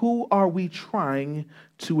this: who are we trying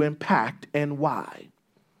to impact and why?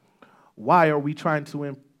 Why are we trying to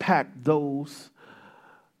impact those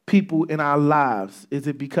people in our lives? Is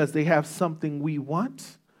it because they have something we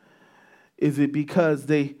want? Is it because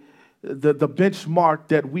the benchmark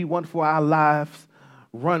that we want for our lives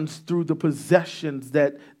runs through the possessions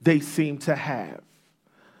that they seem to have?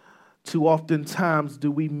 Too often times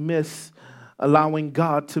do we miss allowing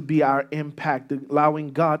God to be our impact,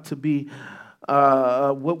 allowing God to be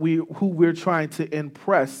who we're trying to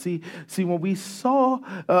impress. See, when we saw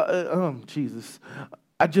Jesus,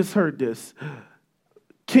 I just heard this.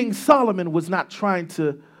 King Solomon was not trying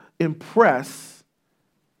to impress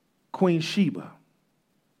Queen Sheba.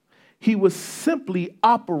 He was simply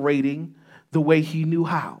operating the way he knew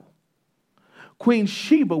how. Queen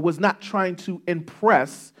Sheba was not trying to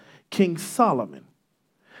impress King Solomon.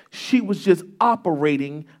 She was just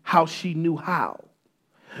operating how she knew how.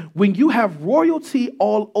 When you have royalty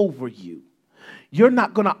all over you, you're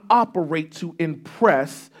not going to operate to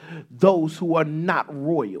impress those who are not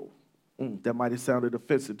royal. That might have sounded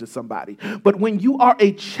offensive to somebody. But when you are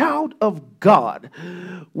a child of God,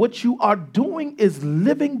 what you are doing is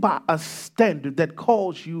living by a standard that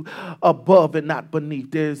calls you above and not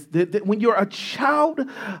beneath. When you're a child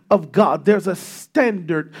of God, there's a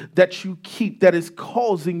standard that you keep that is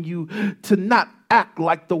causing you to not act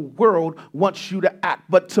like the world wants you to act,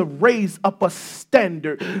 but to raise up a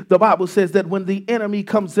standard. The Bible says that when the enemy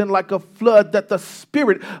comes in like a flood, that the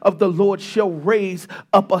Spirit of the Lord shall raise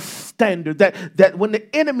up a standard. That when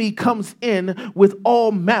the enemy comes in with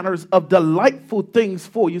all manners of delightful things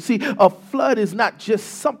for you. See, a flood is not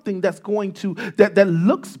just something that's going to, that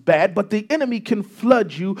looks bad, but the enemy can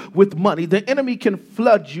flood you with money. The enemy can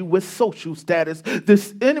flood you with social status.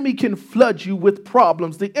 This enemy can flood you with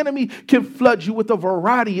problems. The enemy can flood you with a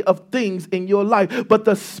variety of things in your life. But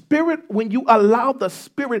the Spirit, when you allow the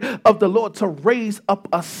Spirit of the Lord to raise up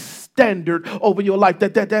a standard over your life,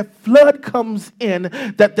 that flood comes in,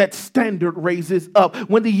 that standard raises up.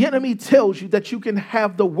 When the enemy tells you that you can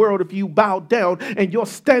have the world if you bow down, and your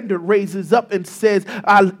standard raises up and says,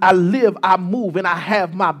 I live, I move, and I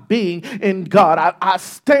have my being in God. I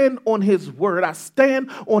stand on his word. I stand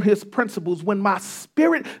on his principles. When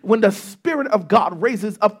the Spirit of God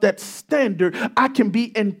raises up that standard, I can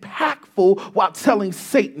be impactful while telling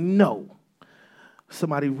Satan no.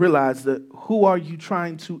 Somebody realize that who are you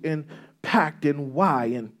trying to impact and why?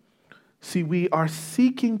 And see, we are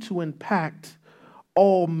seeking to impact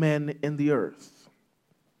all men in the earth.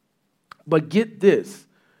 But get this,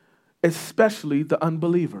 especially the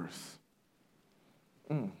unbelievers.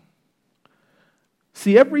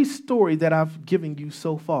 See, every story that I've given you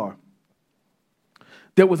so far,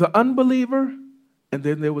 there was an unbeliever, and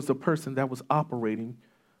then there was a person that was operating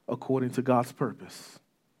according to God's purpose.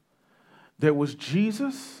 There was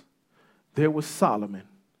Jesus, there was Solomon,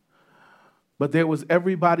 but there was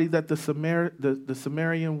everybody that the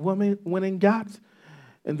Samaritan woman went and got,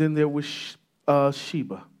 and then there was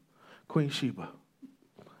Sheba, Queen Sheba.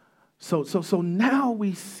 So now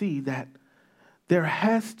we see that there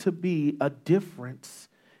has to be a difference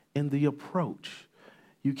in the approach.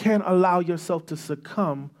 You can't allow yourself to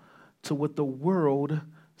succumb to what the world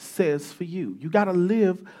says for you. You got to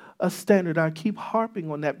live a standard. I keep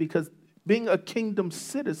harping on that because being a kingdom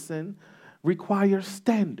citizen requires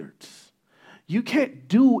standards. You can't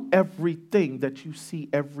do everything that you see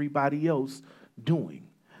everybody else doing.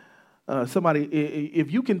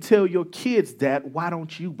 If you can tell your kids that, why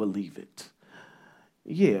don't you believe it?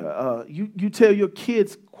 You tell your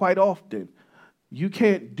kids quite often, you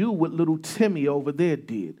can't do what little Timmy over there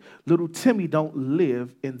did. Little Timmy don't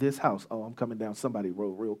live in this house. Oh, I'm coming down somebody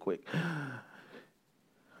road real quick.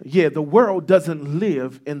 Yeah, the world doesn't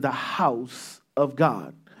live in the house of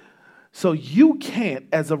God. So you can't,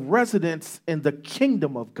 as a resident in the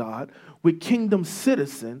kingdom of God, with kingdom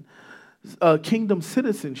citizenship,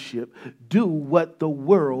 do what the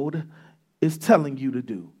world is telling you to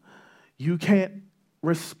do. You can't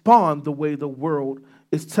respond the way the world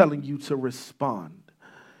is telling you to respond.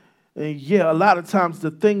 And a lot of times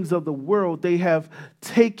the things of the world, they have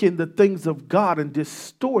taken the things of God and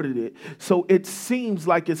distorted it. So it seems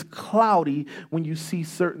like it's cloudy when you see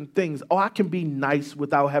certain things. Oh, I can be nice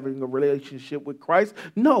without having a relationship with Christ.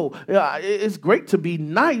 No, it's great to be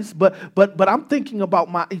nice, but I'm thinking about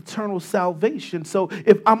my eternal salvation. So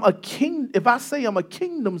if I say I'm a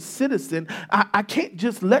kingdom citizen, I can't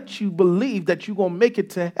just let you believe that you're going to make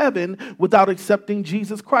it to heaven without accepting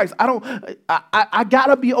Jesus Christ. I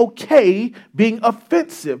gotta be okay being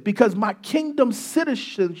offensive, because my kingdom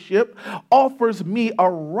citizenship offers me a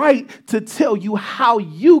right to tell you how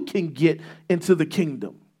you can get into the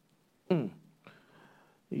kingdom. I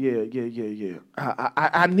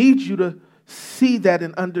need you to see that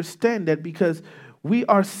and understand that, because we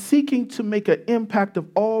are seeking to make an impact of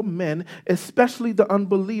all men, especially the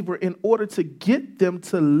unbeliever, in order to get them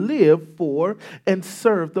to live for and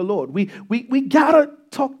serve the Lord. We gotta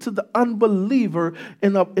talk to the unbeliever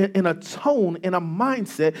in a tone, in a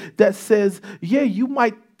mindset that says, you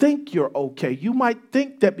might think you're okay. You might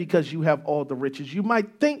think that because you have all the riches. You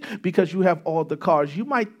might think because you have all the cars. You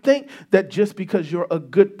might think that just because you're a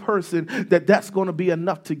good person, that's going to be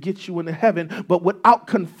enough to get you into heaven. But without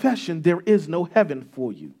confession, there is no heaven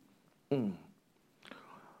for you.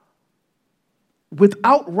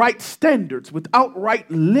 Without right standards, without right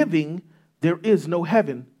living, there is no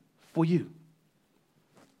heaven for you.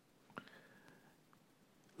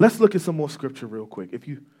 Let's look at some more scripture real quick.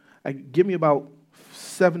 Give me about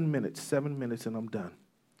 7 minutes, and I'm done.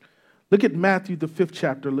 Look at Matthew, the 5th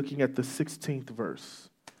chapter, looking at the 16th verse.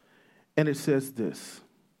 And it says this.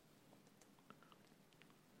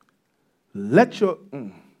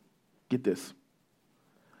 Get this.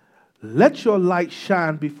 Let your light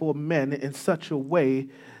shine before men in such a way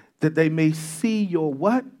that they may see your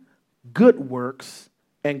what? Good works,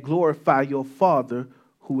 and glorify your Father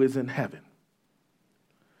who is in heaven.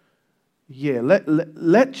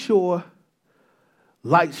 Let your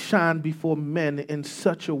light shine before men in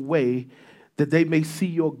such a way that they may see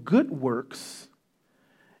your good works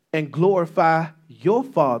and glorify your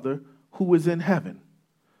Father who is in heaven.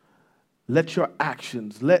 Let your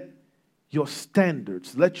actions, let your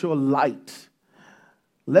standards, let your light,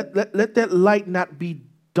 let that light not be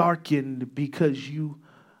darkened because you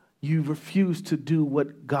refuse to do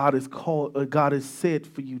what God has said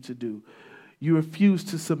for you to do. You refuse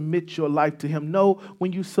to submit your life to him. No,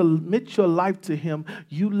 when you submit your life to him,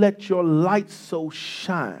 you let your light so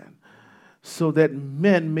shine so that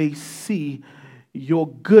men may see your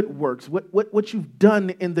good works, what you've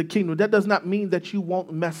done in the kingdom. That does not mean that you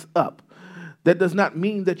won't mess up. That does not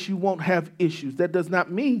mean that you won't have issues. That does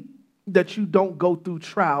not mean that you don't go through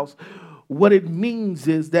trials. What it means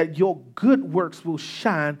is that your good works will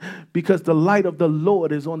shine because the light of the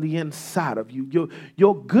Lord is on the inside of you.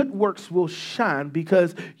 Your good works will shine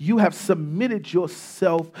because you have submitted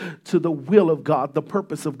yourself to the will of God, the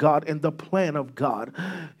purpose of God, and the plan of God.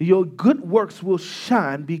 Your good works will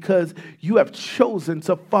shine because you have chosen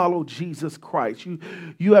to follow Jesus Christ.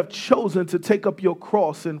 You have chosen to take up your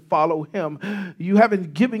cross and follow him. You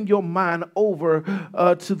haven't given your mind over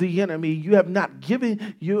to the enemy. You have not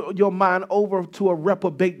given your mind over to a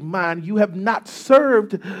reprobate mind. You have not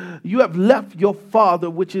served. You have left your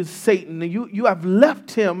father, which is Satan. You have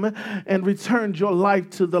left him and returned your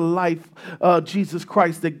life to the life Jesus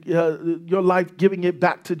Christ, your life, giving it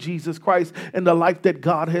back to Jesus Christ and the life that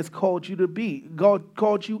God has called you to be, God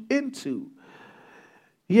called you into.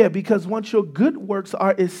 Yeah, because once your good works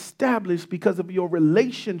are established because of your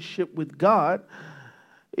relationship with God,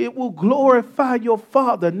 it will glorify your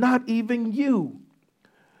Father, not even you.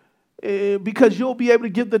 Because you'll be able to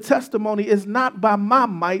give the testimony, it's not by my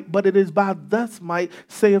might, but it is by thus might,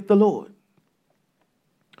 saith the Lord.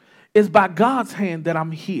 It's by God's hand that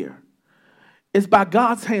I'm here. It's by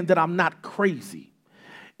God's hand that I'm not crazy.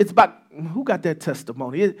 It's by, who got that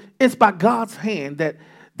testimony? It's by God's hand that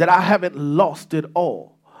I haven't lost it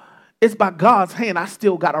all. It's by God's hand I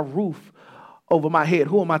still got a roof over my head.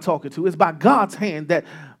 Who am I talking to? It's by God's hand that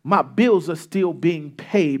my bills are still being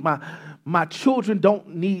paid. My children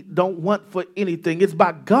don't want for anything. It's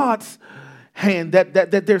by God's hand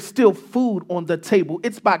that there's still food on the table.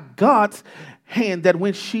 It's by God's hand that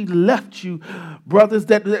when she left you, brothers,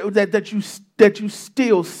 that you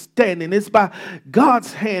still standing. It's by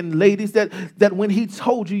God's hand, ladies, that when he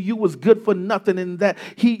told you you was good for nothing and that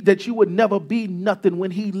you would never be nothing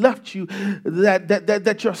when he left you,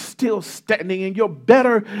 that you're still standing and you're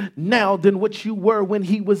better now than what you were when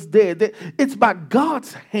he was there. It's by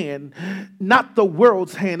God's hand, not the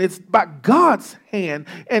world's hand. It's by God's hand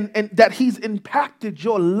and that he's impacted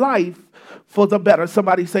your life for the better.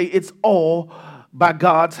 Somebody say it's all by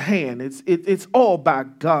God's hand. It's all by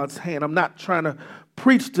God's hand. I'm not trying to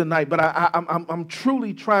preach tonight, but I'm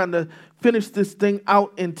truly trying to finish this thing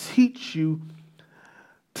out and teach you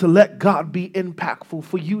to let God be impactful,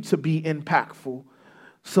 for you to be impactful,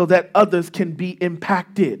 so that others can be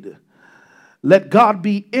impacted. Let God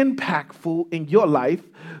be impactful in your life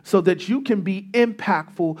so that you can be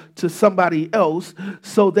impactful to somebody else,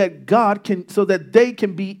 so that they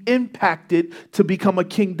can be impacted to become a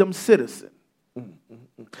kingdom citizen.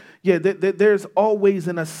 Yeah, there's always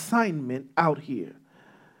an assignment out here.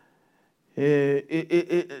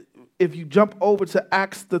 If you jump over to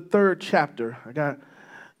Acts, the 3rd chapter, I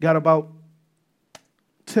got about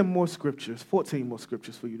 14 more scriptures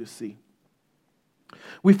for you to see.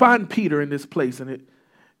 We find Peter in this place, and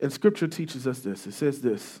Scripture teaches us this. It says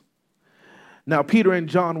this: Now Peter and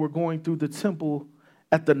John were going through the temple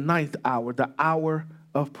at the 9th hour, the hour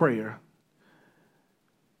of prayer.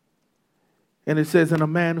 And it says, and a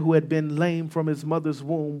man who had been lame from his mother's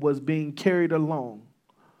womb was being carried along,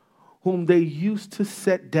 whom they used to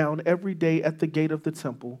set down every day at the gate of the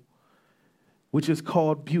temple, which is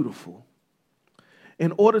called Beautiful,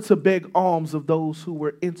 in order to beg alms of those who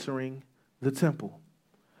were entering the temple.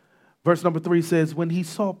 Verse number 3 says, when he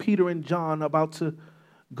saw Peter and John about to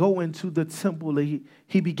go into the temple,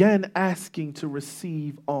 he began asking to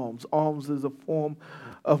receive alms. Alms is a form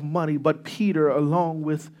of money, but Peter, along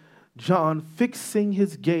with John, fixing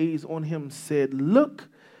his gaze on him, said, look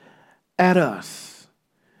at us.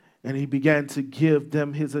 And he began to give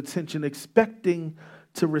them his attention, expecting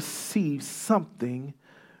to receive something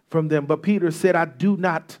from them. But Peter said, I do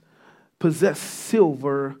not possess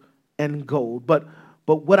silver and gold, but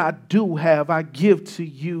what I do have, I give to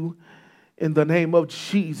you in the name of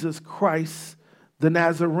Jesus Christ, the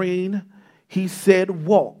Nazarene. He said,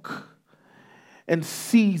 walk. And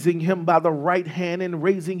seizing him by the right hand and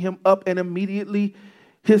raising him up, and immediately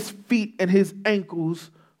his feet and his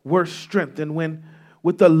ankles were strengthened. When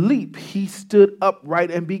with a leap he stood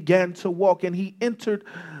upright and began to walk, and he entered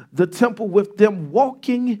the temple with them,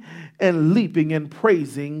 walking and leaping and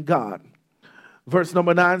praising God. Verse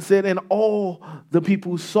number 9 said, and all the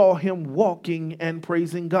people saw him walking and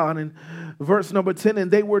praising God. And verse number 10,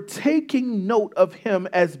 and they were taking note of him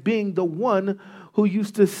as being the one who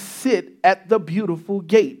used to sit at the beautiful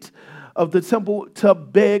gate of the temple to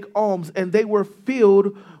beg alms. And they were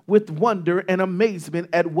filled with wonder and amazement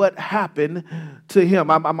at what happened to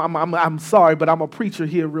him. I'm sorry, but I'm a preacher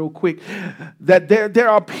here real quick. That there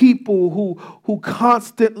are people who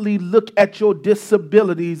constantly look at your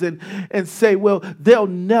disabilities and say, well, they'll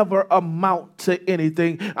never amount to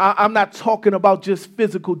anything. I'm not talking about just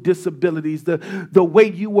physical disabilities, the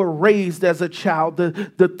way you were raised as a child,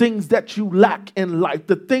 the things that you lack in life,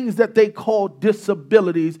 the things that they call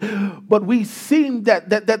disabilities. But we seen that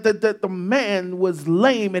the man was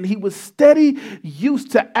lame, and he was steady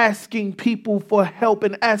used to asking people for help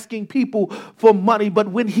and asking people for money. But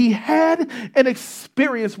when he had an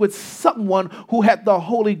experience with someone who had the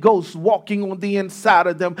Holy Ghost walking on the inside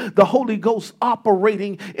of them, the Holy Ghost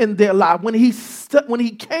operating in their life, when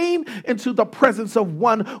he came into the presence of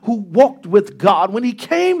one who walked with God, when he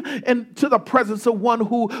came into the presence of one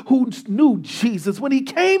who knew Jesus, when he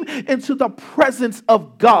came into the presence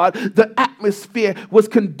of God, the atmosphere was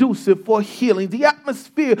conducive for healing. The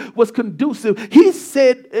atmosphere was conducive. He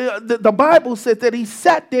said, the Bible said that he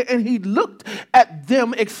sat there and he looked at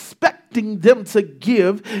them expecting them to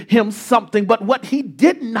give him something. But what he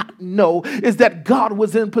did not know is that God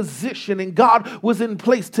was in position and God was in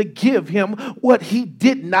place to give him what he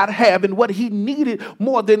did not have and what he needed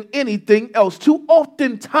more than anything else. Too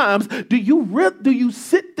often times do you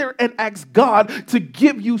sit there and ask God to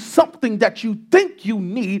give you something that you think you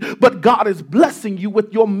need, but God is blessing you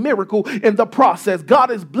with your miracle in the process.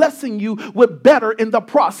 God is blessing you with better in the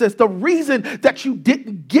process. The reason that you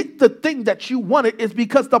didn't get the thing that you wanted is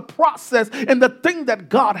because the process process and the thing that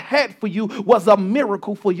God had for you was a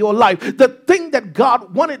miracle for your life. The thing that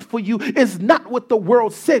God wanted for you is not what the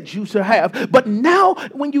world said you should have. But now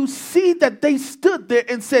when you see that they stood there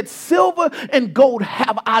and said, silver and gold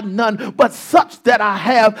have I none, but such that I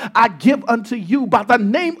have, I give unto you by the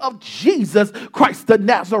name of Jesus Christ the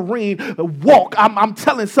Nazarene. Walk. I'm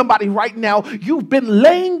telling somebody right now, you've been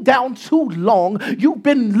laying down too long. You've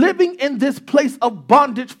been living in this place of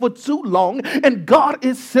bondage for too long. And God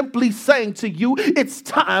is simply saying to you, it's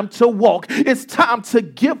time to walk. It's time to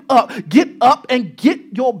give up. Get up and get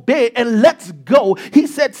your bed and let's go. He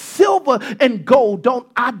said, silver and gold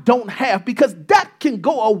I don't have, because that can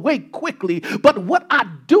go away quickly. But what I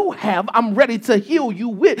do have, I'm ready to heal you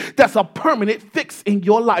with. That's a permanent fix in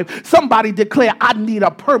your life. Somebody declare, I need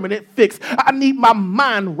a permanent fix. I need my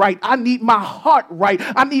mind right. I need my heart right.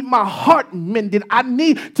 I need my heart mended. I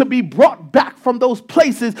need to be brought back from those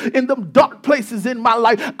places, in them dark places in my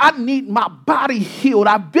life. I need my body healed.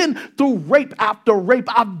 I've been through rape after rape.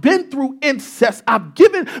 I've been through incest. I've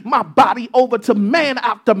given my body over to man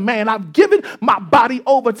after man. I've given my body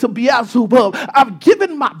over to Beelzebub. I've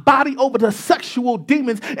given my body over to sexual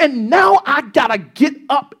demons. And now I gotta get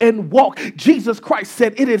up and walk. Jesus Christ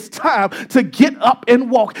said it is time to get up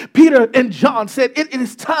and walk. Peter and John said it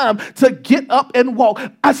is time to get up and walk.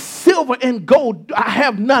 A silver and gold I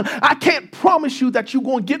have none. I can't promise you that you're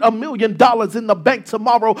going to get $1 million in the bank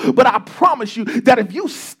tomorrow, but I promise you that if you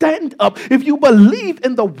stand up, if you believe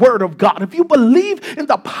in the word of God, if you believe in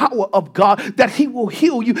the power of God, that he will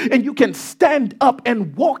heal you and you can stand up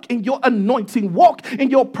and walk in your anointing, walk in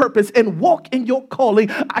your purpose, and walk in your calling.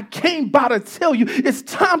 I came by to tell you it's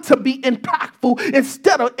time to be impactful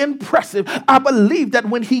instead of impressive. I believe that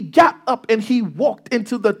when he got up and he walked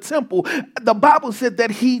into the temple, the Bible said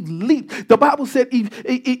that he leaped. The Bible said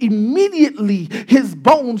immediately his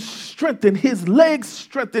bones strengthened, his legs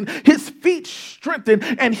strengthened, his feet strengthened,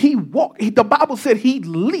 and he walked. The Bible said he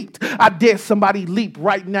leaped. I dare somebody leap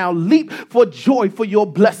right now. Leap for joy for your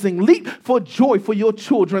blessing. Leap for joy for your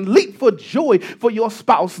children. Leap for joy for your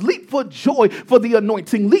spouse. Leap for joy for the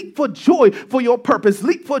anointing. Leap for joy for your purpose.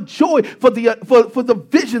 Leap for joy for the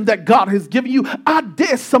vision that God has given you. I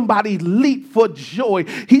dare somebody leap for joy.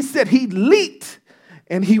 He said he leaped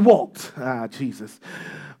and he walked. Jesus.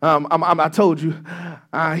 I told you,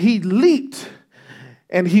 he leaped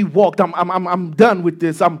and he walked. I'm done with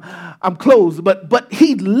this. I'm closed. But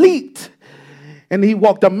he leaped and he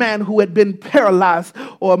walked. A man who had been paralyzed,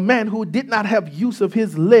 or a man who did not have use of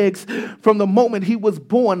his legs from the moment he was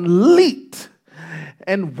born, leaped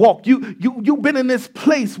and walk. You've been in this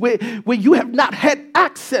place where you have not had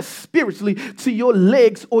access spiritually to your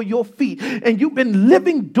legs or your feet, and you've been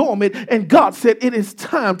living dormant, and God said it is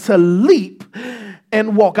time to leap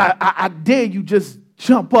and walk. I dare you just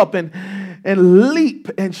jump up and leap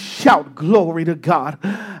and shout glory to God.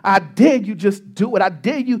 I dare you just do it. I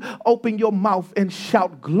dare you open your mouth and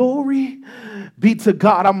shout glory be to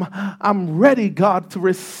God. I'm ready, God, to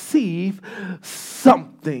receive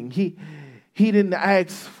something. He didn't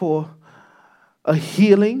ask for a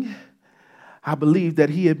healing. I believe that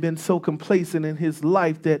he had been so complacent in his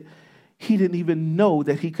life that he didn't even know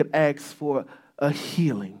that he could ask for a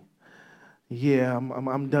healing. Yeah,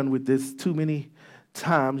 I'm done with this. Too many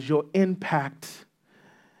times your impact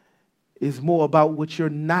is more about what you're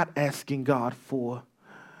not asking God for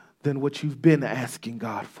than what you've been asking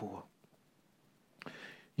God for.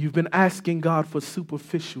 You've been asking God for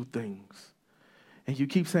superficial things. And you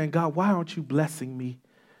keep saying, God, why aren't you blessing me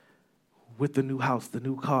with the new house, the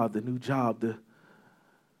new car, the new job?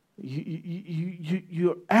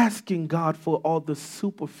 You're asking God for all the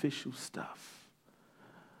superficial stuff.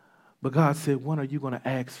 But God said, when are you going to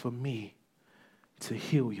ask for me to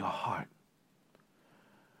heal your heart?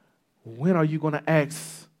 When are you going to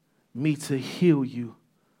ask me to heal you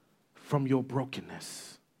from your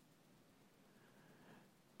brokenness?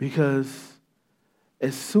 Because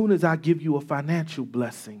as soon as I give you a financial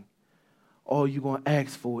blessing, all you're going to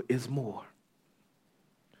ask for is more.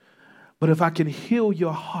 But if I can heal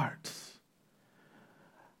your hearts,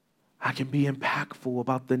 I can be impactful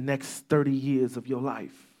about the next 30 years of your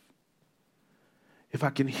life. If I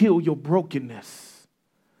can heal your brokenness,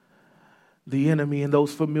 the enemy and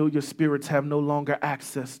those familiar spirits have no longer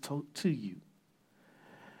access to you.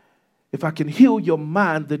 If I can heal your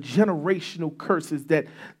mind, the generational curses that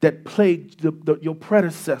plagued your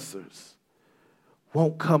predecessors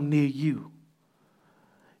won't come near you.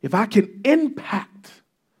 If I can impact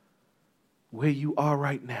where you are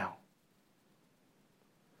right now,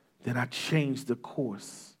 then I change the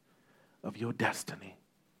course of your destiny.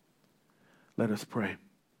 Let us pray.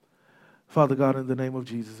 Father God, in the name of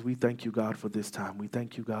Jesus, we thank you, God, for this time. We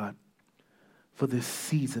thank you, God, for this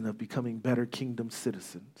season of becoming better kingdom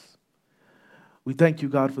citizens. We thank you,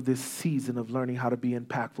 God, for this season of learning how to be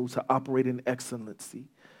impactful, to operate in excellency,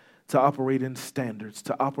 to operate in standards,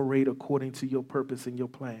 to operate according to your purpose and your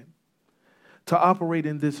plan, to operate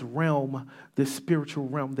in this realm, this spiritual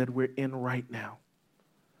realm that we're in right now,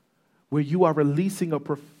 where you are releasing a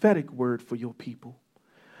prophetic word for your people.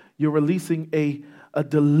 You're releasing a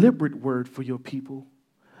deliberate word for your people.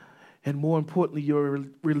 And more importantly, you're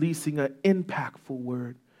releasing an impactful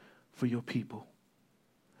word for your people.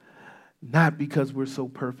 Not because we're so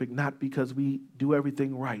perfect, not because we do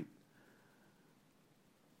everything right,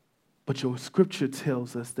 but your scripture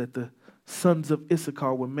tells us that the sons of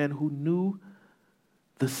Issachar were men who knew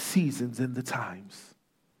the seasons and the times.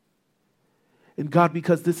 And God,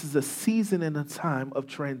 because this is a season and a time of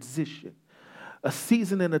transition, a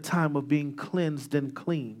season and a time of being cleansed and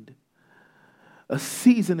cleaned, a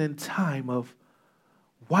season and time of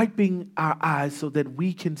wiping our eyes so that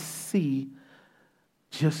we can see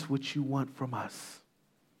just what you want from us.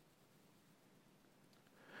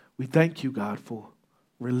 We thank you, God, for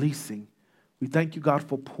releasing. We thank you, God,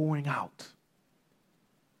 for pouring out.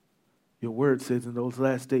 Your word says in those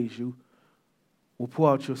last days you will pour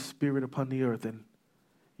out your spirit upon the earth, and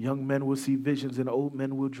young men will see visions and old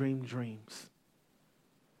men will dream dreams.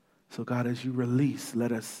 So God, as you release,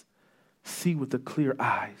 let us see with the clear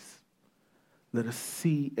eyes. Let us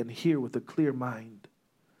see and hear with a clear mind.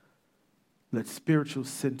 Let spiritual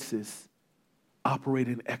senses operate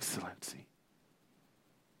in excellency.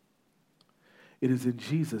 It is in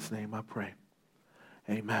Jesus' name I pray.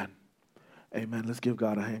 Amen. Amen. Let's give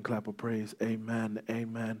God a hand clap of praise. Amen.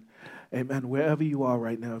 Amen. Amen. Wherever you are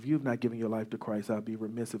right now, if you have not given your life to Christ, I'd be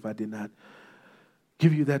remiss if I did not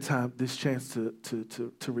give you that time, this chance to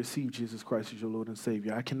receive Jesus Christ as your Lord and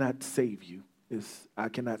Savior. I cannot save you. I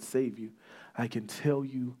cannot save you. I can tell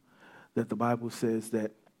you that the Bible says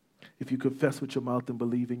that if you confess with your mouth and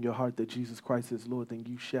believe in your heart that Jesus Christ is Lord, then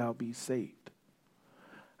you shall be saved.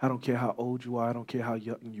 I don't care how old you are. I don't care how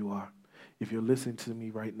young you are. If you're listening to me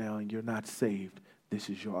right now and you're not saved, this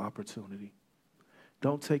is your opportunity.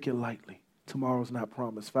 Don't take it lightly. Tomorrow's not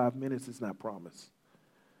promised. 5 minutes is not promised.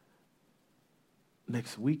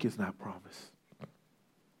 Next week is not promised.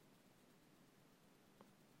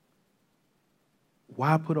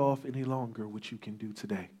 Why put off any longer what you can do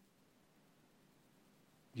today?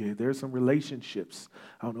 Yeah, there's some relationships.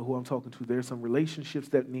 I don't know who I'm talking to. There's some relationships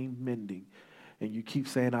that need mending. And you keep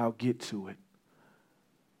saying, I'll get to it.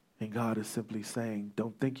 And God is simply saying,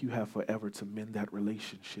 don't think you have forever to mend that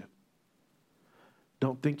relationship.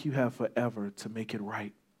 Don't think you have forever to make it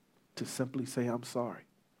right. To simply say, I'm sorry.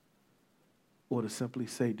 Or to simply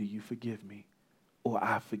say, do you forgive me? Or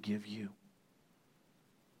I forgive you.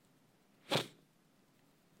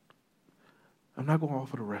 I'm not going to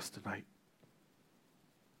offer the rest tonight.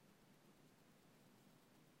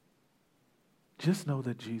 Just know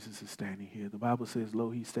that Jesus is standing here. The Bible says, lo,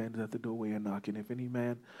 he stands at the doorway and knocking. If any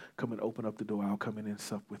man come and open up the door, I'll come in and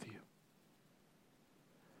sup with you.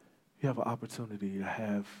 You have an opportunity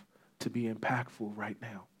to be impactful right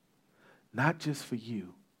now. Not just for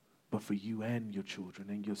you, but for you and your children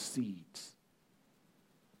and your seeds.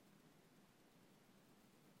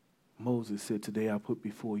 Moses said, today I put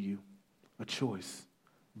before you a choice,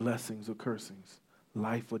 blessings or cursings,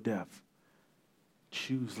 life or death.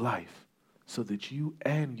 Choose life so that you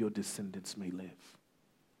and your descendants may live.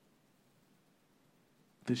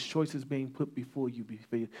 This choice is being put before you,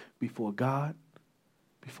 before God,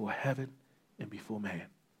 before heaven, and before man.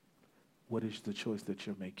 What is the choice that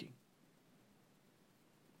you're making?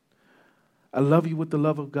 I love you with the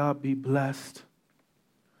love of God. Be blessed.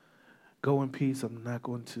 Go in peace. I'm not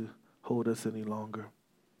going to hold us any longer.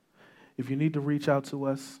 If you need to reach out to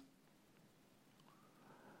us,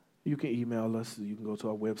 you can email us. You can go to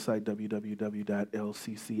our website,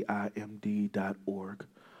 www.lccimd.org.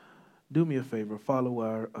 Do me a favor. Follow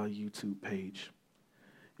our YouTube page.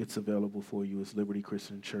 It's available for you. It's Liberty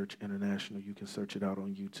Christian Church International. You can search it out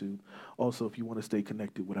on YouTube. Also, if you want to stay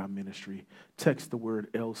connected with our ministry, text the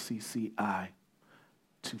word LCCI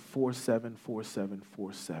to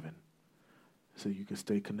 474747 so you can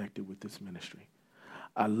stay connected with this ministry.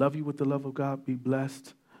 I love you with the love of God. Be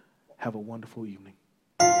blessed. Have a wonderful evening.